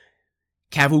 Like,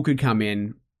 Cavill could come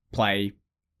in, play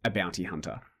a bounty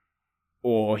hunter.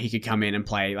 Or he could come in and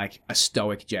play, like, a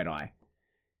stoic Jedi.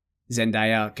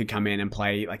 Zendaya could come in and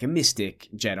play, like, a mystic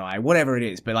Jedi, whatever it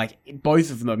is. But, like, both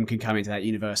of them could come into that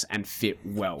universe and fit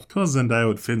well. Of course Zendaya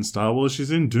would fit in Star Wars. She's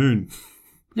in Dune.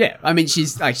 Yeah, I mean,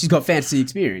 she's got fantasy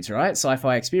experience, right?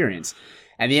 Sci-fi experience.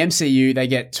 And the MCU, they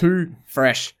get two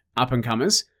fresh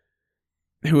up-and-comers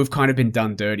who have kind of been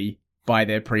done dirty by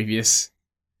their previous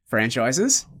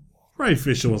franchises. Ray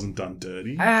Fisher wasn't done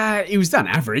dirty. It was done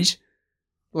average.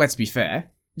 Let's be fair.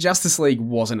 Justice League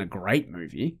wasn't a great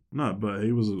movie. No, but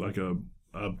he was like a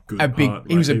good big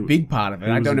part. he was a big part of it.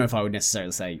 I don't know a- if I would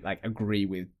necessarily say, like, agree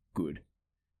with good.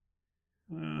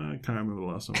 I can't remember the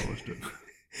last time I watched it.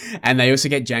 And they also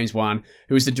get James Wan,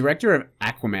 who is the director of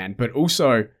Aquaman, but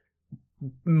also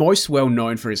most well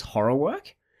known for his horror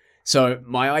work. So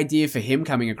my idea for him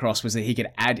coming across was that he could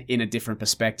add in a different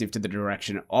perspective to the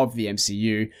direction of the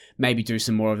MCU, maybe do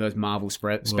some more of those Marvel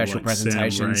special like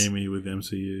presentations. Sam Raimi with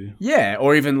MCU. Yeah,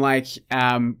 or even like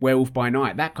Werewolf by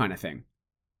Night, that kind of thing.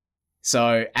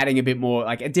 So adding a bit more,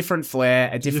 like a different flair,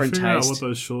 a different Did you figure taste. out what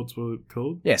those shorts were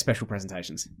called? Yeah, special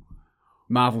presentations.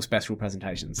 Marvel special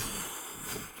presentations.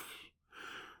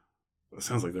 It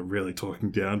sounds like they're really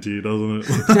talking down to you, doesn't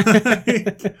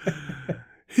it?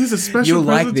 Here's a special You'll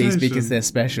like presentation. these because they're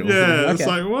special. Yeah, Okay. it's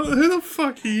like, what? Who the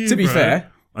fuck are you, To be bro?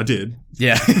 fair. I did.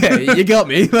 Yeah, you got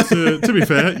me. To be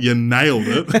fair, you nailed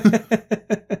it.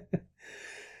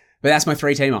 But that's my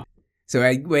three-teamer. So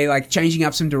we're like changing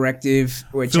up some directive.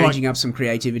 We're Feel changing up some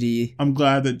creativity. I'm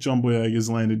glad that John Boyega's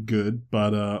landed good,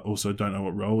 but also don't know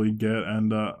what role he'd get.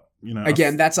 And,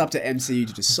 Again, that's up to MCU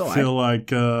to I decide. feel like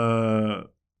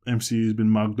MCU's been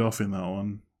mugged off in that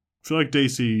one. I feel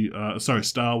like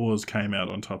Star Wars came out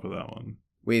on top of that one.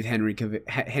 With Henry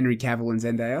Cavill and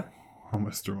Zendaya. I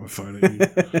almost threw my phone at you.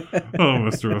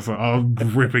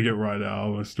 I'm ripping it right now. I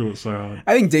almost threw it so hard.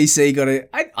 I think DC got it.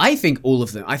 I think all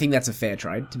of them. I think that's a fair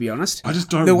trade, to be honest. I just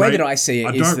don't The way rate- that I see it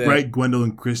I is don't that rate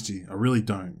Gwendolyn Christie. I really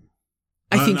don't.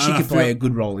 I think she And could I play feel- a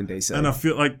good role in DC. And I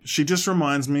feel like she just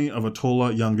reminds me of a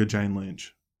taller, younger Jane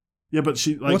Lynch. Yeah, but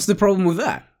she like What's the problem with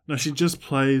that? no, she just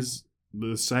plays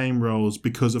the same roles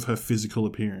because of her physical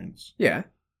appearance. Yeah.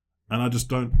 And I just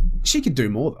don't. She could do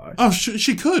more, though. Oh,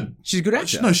 she could. She's a good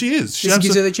actor. No, she is. She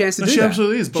gives her the chance to do she that.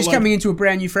 absolutely is. But She's like, coming into a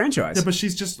brand new franchise. Yeah, but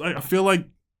she's just. Like, I feel like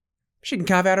She can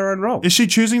carve out her own role. is she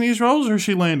choosing these roles or is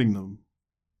she landing them?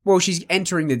 Well, she's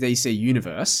entering the DC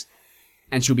universe,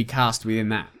 and she'll be cast within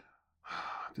that.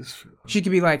 She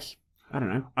could be like, I don't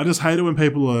know, I just hate it when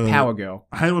people are Power Girl.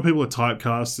 I hate it when people are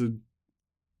typecasted.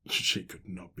 She could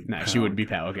not be. No, Power she wouldn't be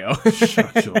Power Girl.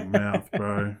 Shut your mouth,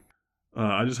 bro.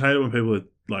 I just hate it when people are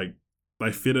like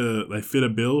they fit a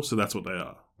bill, so that's what they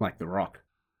are. Like The Rock.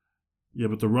 Yeah,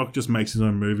 but The Rock just makes his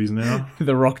own movies now.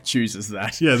 The Rock chooses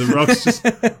that. Yeah,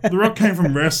 The Rock came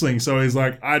from wrestling, so he's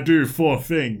like, I do 4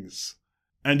 things,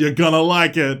 and you're gonna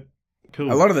like it.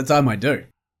 Cool. A lot of the time I do.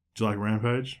 Do you like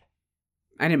Rampage?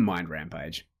 I didn't mind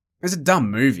Rampage. It's a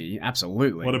dumb movie,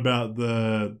 absolutely. What about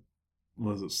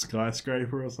was it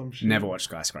Skyscraper or some shit? Never watched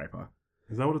Skyscraper.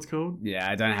 Is that what it's called? Yeah,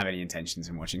 I don't have any intentions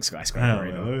in watching Skyscraper Hell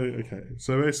either. no. Okay,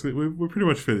 so basically we're pretty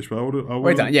much finished. But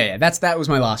We're done. Yeah, that was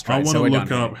my last I trade. want So to we're look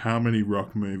done up how many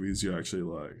Rock movies you actually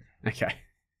like. here. Okay.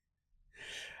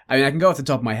 I mean, I can go off the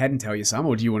top of my head and tell you some,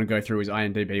 or do you want to go through his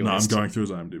IMDb No, I'm list? going through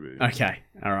his IMDb. Okay,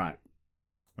 all right.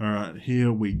 All right,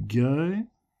 here we go.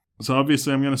 So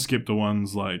obviously, I'm going to skip the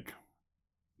ones like,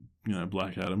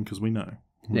 Black Adam because we know.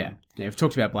 Yeah, we've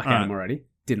talked about Black All Adam right. already.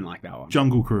 Didn't like that one.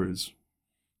 Jungle Cruise,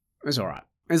 It was all right.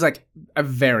 It was like a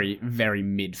very, very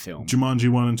mid film. Jumanji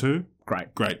 1 and 2.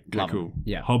 Great. Great, okay, Love 'em. cool.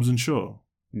 Yeah. Hobbs and Shaw.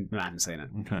 I haven't seen it.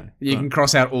 Okay, You can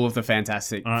cross out all of the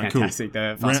fantastic, All right, cool. the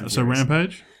Fast and so Furious.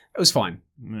 Rampage. It was fine.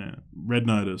 Yeah, Red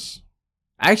Notice,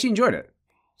 I actually enjoyed it.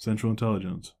 Central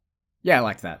Intelligence, Yeah, I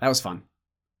liked that. That was fun.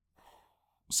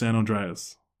 San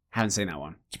Andreas. Haven't seen that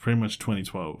one. It's pretty much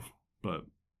 2012, but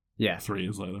Yeah. 3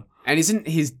 years later. And isn't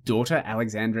his daughter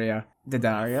Alexandria I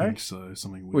Daddario? think so,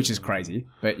 something weird. Which is like crazy.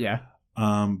 But yeah,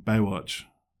 that. Baywatch,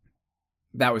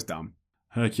 that was dumb.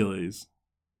 Hercules.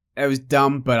 It was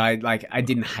dumb, but I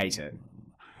didn't hate it.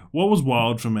 What was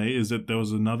wild for me is that there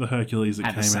was another Hercules that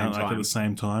At the came same out like at time. the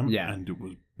same time, Yeah. and it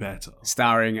was better.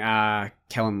 Starring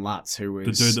Kellen Lutz, who was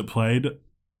The dude that played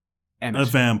Emmett. a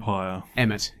vampire.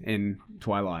 Emmett in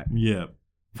Twilight. Yeah.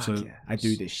 Fuck yeah, I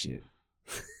do this shit.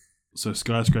 So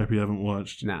Skyscraper you haven't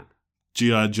watched. Nah.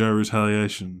 G.I. Joe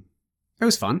Retaliation. It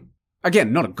was fun.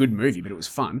 Again, not a good movie, but it was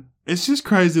fun. It's just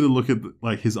crazy to look at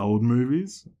like his old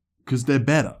movies because they're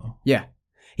better. Yeah.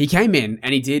 He came in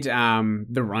and he did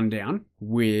The Rundown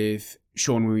with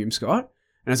Sean William Scott.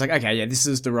 And I was like, okay, yeah, this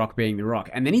is The Rock being The Rock.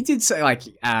 And then he did say like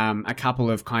a couple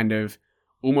of kind of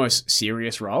almost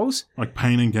serious roles. Like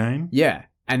Pain and Gain? Yeah.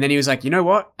 And then he was like, you know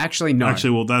what? Actually, no.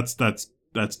 Actually, well, that's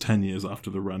 10 years after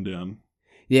The Rundown.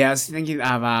 Yeah, I was thinking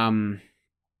of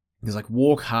there's like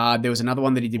Walk Hard. There was another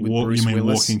one that he did with Bruce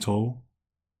Willis. Walking Tall?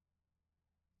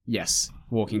 Yes,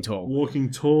 Walking Tall. Walking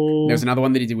Tall. There was another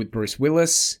one that he did with Bruce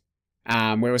Willis,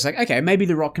 where it was like, okay, maybe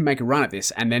The Rock can make a run at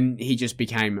this. And then he just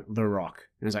became The Rock.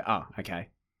 And I was like, oh, okay.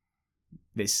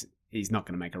 He's not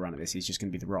going to make a run at this. He's just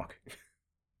going to be The Rock.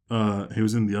 He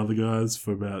was in The Other Guys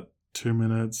for about 2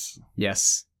 minutes.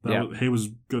 Yes. He was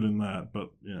good in that, but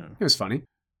yeah. It was funny.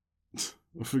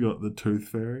 I forgot The Tooth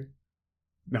Fairy.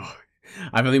 No,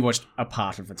 I've only watched a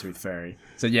part of The Tooth Fairy.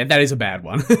 So yeah, that is a bad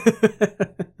one.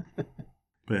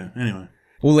 But yeah, anyway.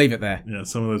 We'll leave it there. Yeah,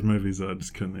 some of those movies I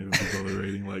just couldn't even be bothered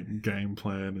reading, like Game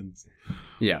Plan and...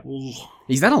 Yeah. Ugh.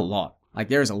 He's done a lot. Like,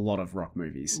 there is a lot of Rock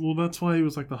movies. Well, that's why he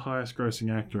was like the highest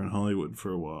grossing actor in Hollywood for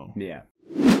a while. Yeah.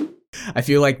 I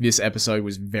feel like this episode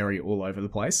was very all over the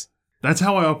place. That's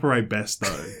how I operate best,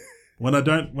 though. when I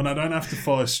don't have to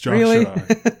follow structure, Really?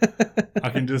 I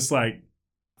can just like...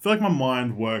 I feel like my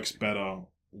mind works better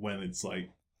when it's like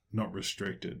not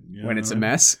restricted. You know When it's what a I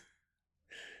mean? mess.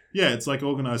 Yeah, it's like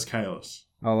organized chaos.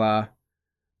 I'll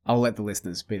let the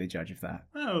listeners be the judge of that.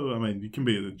 Oh, I mean, you can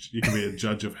be a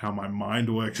judge of how my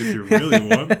mind works if you really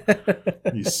want.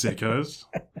 You sickos.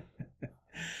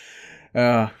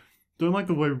 Don't like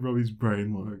the way Robbie's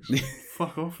brain works.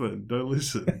 Fuck off then. Don't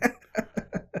listen.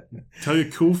 Tell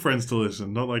your cool friends to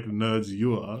listen, not like the nerds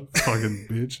you are. Fucking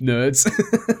bitch. Nerds.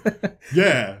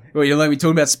 Yeah. Well, you're like, we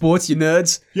talking about sports, you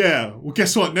nerds? Yeah. Well,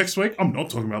 guess what? Next week, I'm not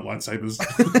talking about lightsabers.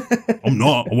 I'm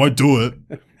not. I won't do it.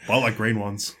 But I like green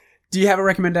ones. Do you have a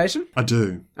recommendation? I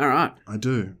do. All right. I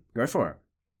do. Go for it.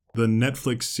 The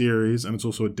Netflix series, and it's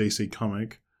also a DC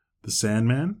comic, The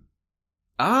Sandman.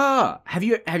 Ah, have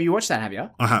you watched that, have you?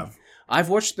 I have. I've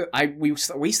watched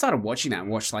we started watching that and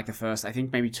watched like the first, I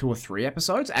think maybe 2 or 3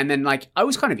 episodes, and then like I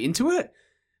was kind of into it,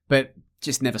 but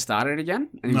just never started it again.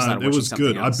 And No, it was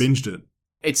good. Else. I binged it.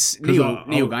 It's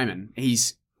Neil Gaiman.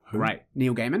 He's Who? great.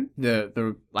 Neil Gaiman,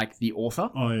 the author,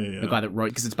 Oh yeah. the guy that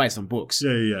wrote, because it's based on books.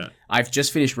 Yeah. I've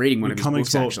just finished reading one of his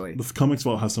books actually. The Comics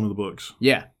Vault has some of the books.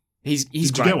 Yeah, he's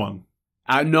Did great. you get one?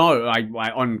 No,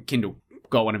 I on Kindle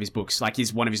got one of his books, like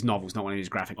one of his novels, not one of his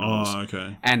graphic novels. Oh,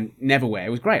 okay. And Neverwhere, it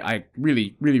was great. I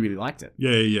really, really, really liked it.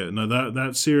 Yeah. No,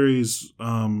 that series,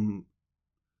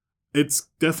 it's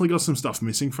definitely got some stuff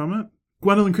missing from it.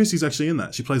 Gwendolyn Christie's actually in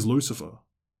that. She plays Lucifer,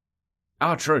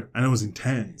 Oh, true. and it was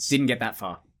intense. Didn't get that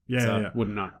far. Yeah, so yeah.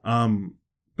 Wouldn't know.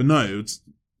 But no,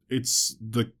 it's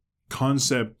the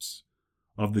concept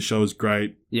of the show is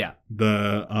great. Yeah.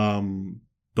 The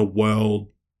world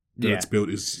that Yeah. it's built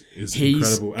is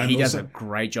incredible. And he does also, a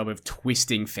great job of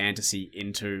twisting fantasy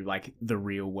into like the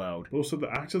real world. also the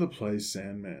actor that plays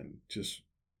Sandman, just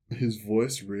his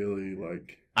voice really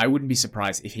like. I wouldn't be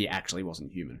surprised if he actually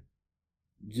wasn't human.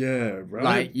 Yeah, right.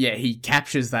 Like, yeah, he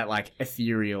captures that like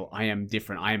ethereal. I am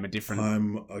different. I am a different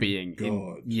I'm a being.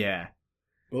 god. Yeah.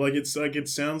 But like it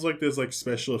sounds like there's like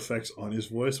special effects on his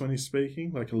voice when he's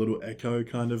speaking, like a little echo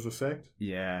kind of effect.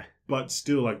 Yeah. But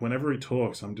still, like whenever he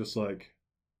talks, I'm just like,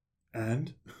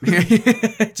 and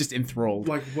Just enthralled.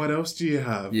 like, what else do you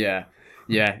have? Yeah.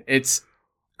 Yeah. It's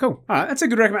cool. All right, that's a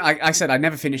good recommendation. Like I said, I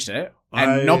never finished it,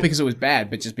 and not because it was bad,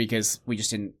 but just because we just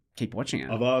didn't keep watching it.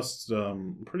 I've asked,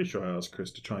 I'm pretty sure I asked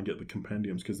Chris to try and get the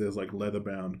compendiums because there's like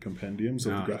leather-bound compendiums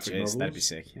of the graphic novels. That'd be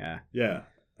sick. Yeah. Yeah,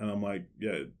 and I'm like,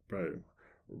 yeah, bro,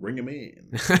 ring them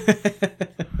in.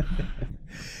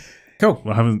 Cool.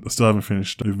 Well, I still haven't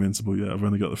finished Invincible yet. I've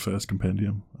only got the first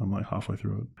compendium. I'm like halfway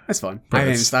through it. That's fine. But I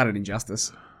haven't even started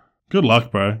Injustice. Good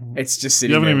luck, bro. It's just You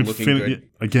sitting haven't there even looking finished good.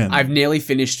 again. I've nearly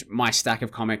finished my stack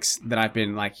of comics that I've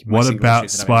been like. my What single about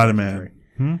issues that I've been working Spider-Man?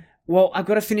 through. Well, I've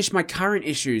got to finish my current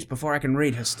issues before I can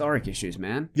read historic issues,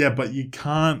 man. Yeah, but you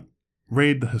can't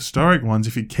read the historic ones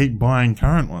if you keep buying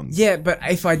current ones. Yeah, but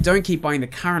if I don't keep buying the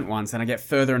current ones, then I get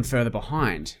further and further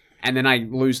behind, and then I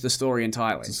lose the story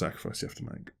entirely. It's a sacrifice you have to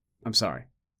make. I'm sorry.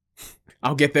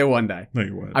 I'll get there one day. No,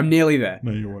 you won't. I'm nearly there.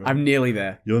 No, you won't. I'm nearly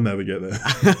there. You'll never get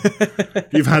there.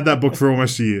 You've had that book for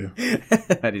almost a year.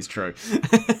 That is true.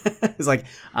 It's like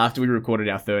after we recorded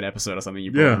our 3rd episode or something,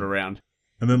 you brought it around.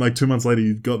 And then like 2 months later,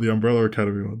 you got the Umbrella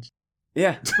Academy ones.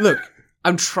 Yeah. Look,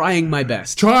 I'm trying my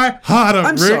best. Try harder,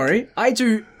 I'm Rick. sorry. I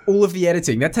do all of the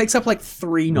editing. That takes up like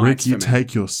 3 nights Rick, you for me.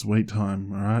 take your sweet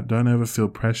time, all right? Don't ever feel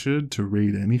pressured to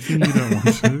read anything you don't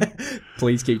want to.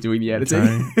 Please keep doing the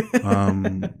editing.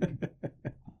 Okay.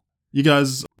 You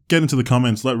guys get into the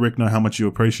comments. Let Rick know how much you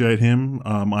appreciate him.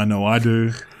 I know I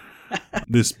do.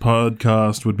 This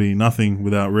podcast would be nothing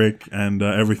without Rick and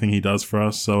everything he does for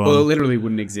us. So, well, it literally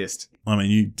wouldn't exist. I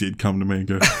mean, you did come to me and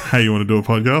go, "Hey, you want to do a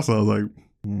podcast?" I was like,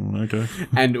 "Okay."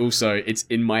 And also, it's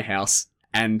in my house.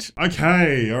 And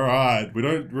okay, all right. We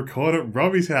don't record at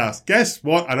Robbie's house. Guess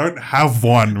what? I don't have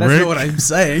one, that's Rick. not what I'm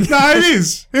saying. No, it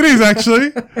is. It is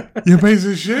actually. You piece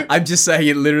of shit. I'm just saying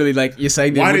it literally like you're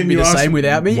saying that it wouldn't be the same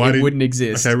without me. It wouldn't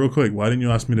exist. Okay, real quick. Why didn't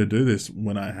you ask me to do this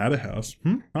when I had a house?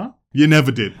 Huh? You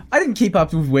never did. I didn't keep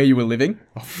up with where you were living.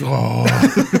 Oh.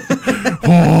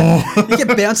 Oh. You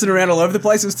kept bouncing around all over the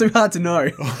place. It was too hard to know.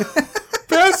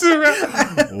 Bouncing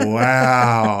around.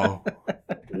 Wow.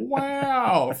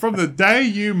 Wow. From the day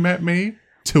you met me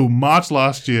till March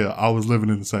last year, I was living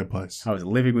in the same place. I was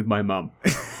living with my mum.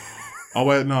 Oh,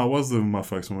 wait. No, I was living with my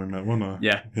folks when we met, wasn't I?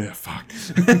 Yeah. Yeah, fuck.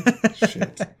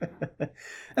 Shit.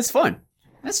 That's fine.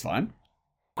 That's fine.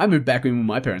 I moved back in with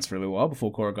my parents for a little while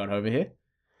before Cora got over here.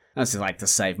 That's just like to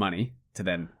save money to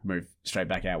then move straight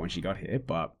back out when she got here,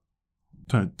 but...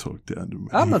 Don't talk down to me.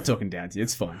 I'm not talking down to you.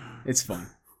 It's fine. It's fine.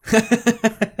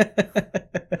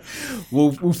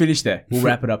 We'll finish there. We'll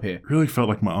wrap it up here. Really felt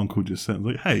like my uncle just said,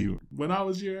 like, "Hey, when I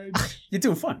was your age..." You're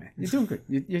doing fine, man. You're doing good.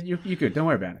 You're good. Don't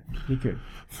worry about it. You're good.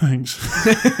 Thanks.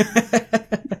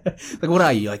 Like, what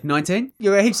are you, like 19?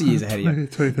 You're heaps of years ahead of you.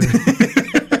 23.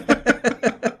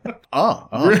 Oh.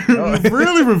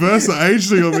 Really reverse the age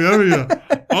thing on me, haven't you?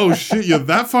 Oh, shit, you're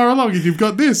that far along and you've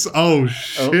got this. Oh,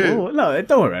 shit. Oh, no,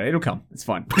 don't worry about it. It'll come. It's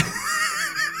fine.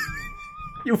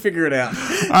 You'll figure it out.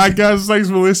 All right, guys, thanks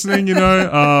for listening. You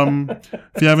know,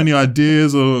 if you have any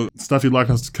ideas or stuff you'd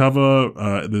like us to cover,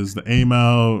 there's the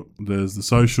email, there's the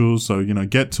socials. So, you know,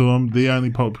 get to them. The Only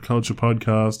Pop Culture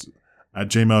Podcast at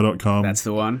gmail.com. That's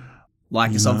the one.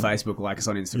 Like us on Facebook, like us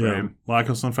on Instagram. Yeah, like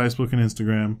us on Facebook and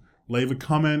Instagram. Leave a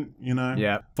comment, you know.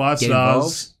 Yeah. 5 Get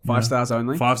stars. involved. 5 stars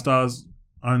only. 5 stars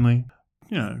only.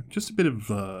 You know, just a bit of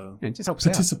just helps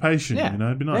participation, out. Yeah. you know,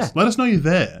 it'd be nice. Yeah. Let us know you're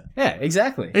there. Yeah,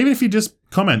 exactly. Even if you just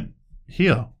comment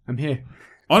here. I'm here.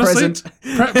 Honestly,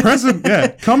 present, yeah.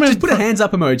 Comment. Just put a hands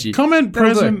up emoji. Comment That'll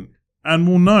present and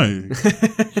we'll know.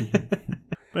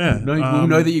 Yeah. We'll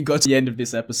know that you got to the end of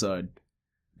this episode.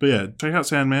 But yeah, check out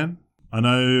Sandman. I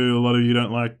know a lot of you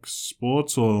don't like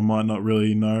sports or might not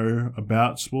really know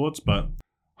about sports, but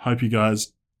hope you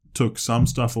guys took some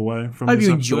stuff away from Hope this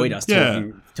you episode. enjoyed us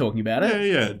talking about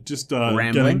it. Yeah. Just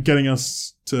Rambling. getting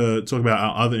us to talk about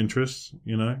our other interests,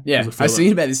 you know? Yeah, 'Cause I was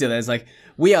thinking about this the other day. It's like,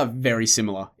 we are very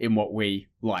similar in what we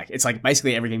like. It's like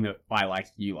basically everything that I like,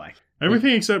 you like.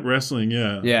 Everything except wrestling,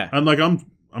 yeah. Yeah. And like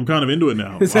I'm kind of into it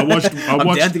now.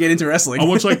 I'm down to get into wrestling. I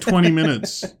watched like 20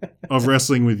 minutes of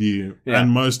wrestling with you, Yeah. and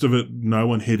most of it, no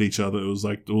one hit each other. It was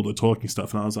like all the talking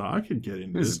stuff, and I was like, I could get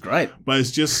into This this. is great. But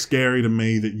it's just scary to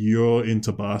me that you're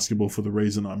into basketball for the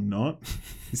reason I'm not.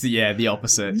 It's the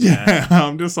opposite. Yeah,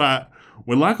 I'm just like,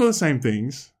 we like all the same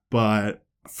things, but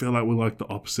I feel like we like the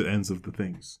opposite ends of the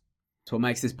things. That's what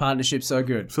makes this partnership so I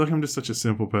good. feel like I'm just such a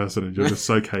simple person, and you're just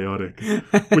so chaotic,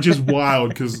 which is wild,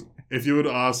 because if you were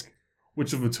to ask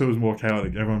which of the two is more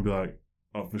chaotic, everyone would be like,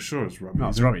 oh, for sure it's Robbie. No,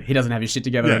 it's Robbie. He doesn't have his shit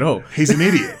together at all. He's an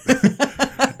idiot.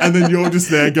 And then you're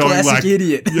just there going Classic like...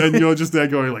 idiot. Yeah, and you're just there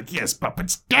going like, yes,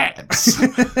 puppets dance.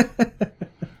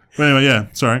 But anyway, yeah,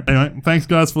 sorry. Anyway, thanks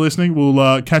guys for listening.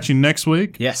 We'll catch you next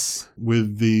week Yes.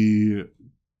 with the...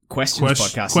 Questions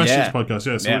podcast. Podcast,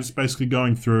 yeah. So we're just basically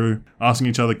going through, asking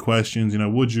each other questions, you know,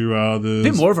 would you rather... A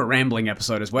bit more of a rambling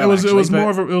episode as well, it was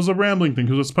a rambling thing,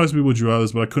 because it was supposed to be would you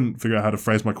rathers, but I couldn't figure out how to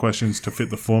phrase my questions to fit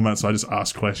the format, so I just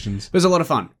asked questions. It was a lot of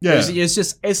fun. Yeah.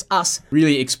 It's us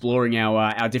really exploring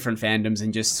our different fandoms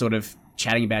and just sort of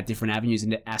chatting about different avenues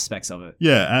and aspects of it.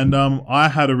 Yeah, and I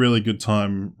had a really good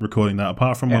time recording that.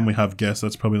 Apart from when Yeah. we have guests,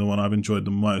 that's probably the one I've enjoyed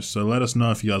the most. So let us know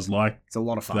if you guys like It's a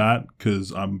lot of fun. that,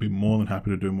 because I'd be more than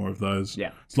happy to do more of those.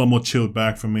 Yeah. It's a lot more chilled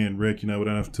back for me and Rick. You know, we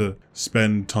don't have to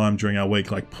spend time during our week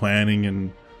like planning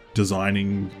and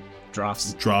designing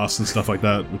Drafts and stuff like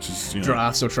that, which is, you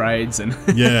know, or trades and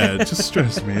yeah, it just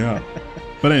stresses me out.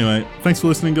 But anyway, thanks for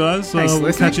listening, guys. Thanks for We'll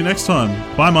listening. catch you next time.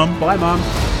 Bye, Mum. Bye,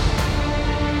 Mum.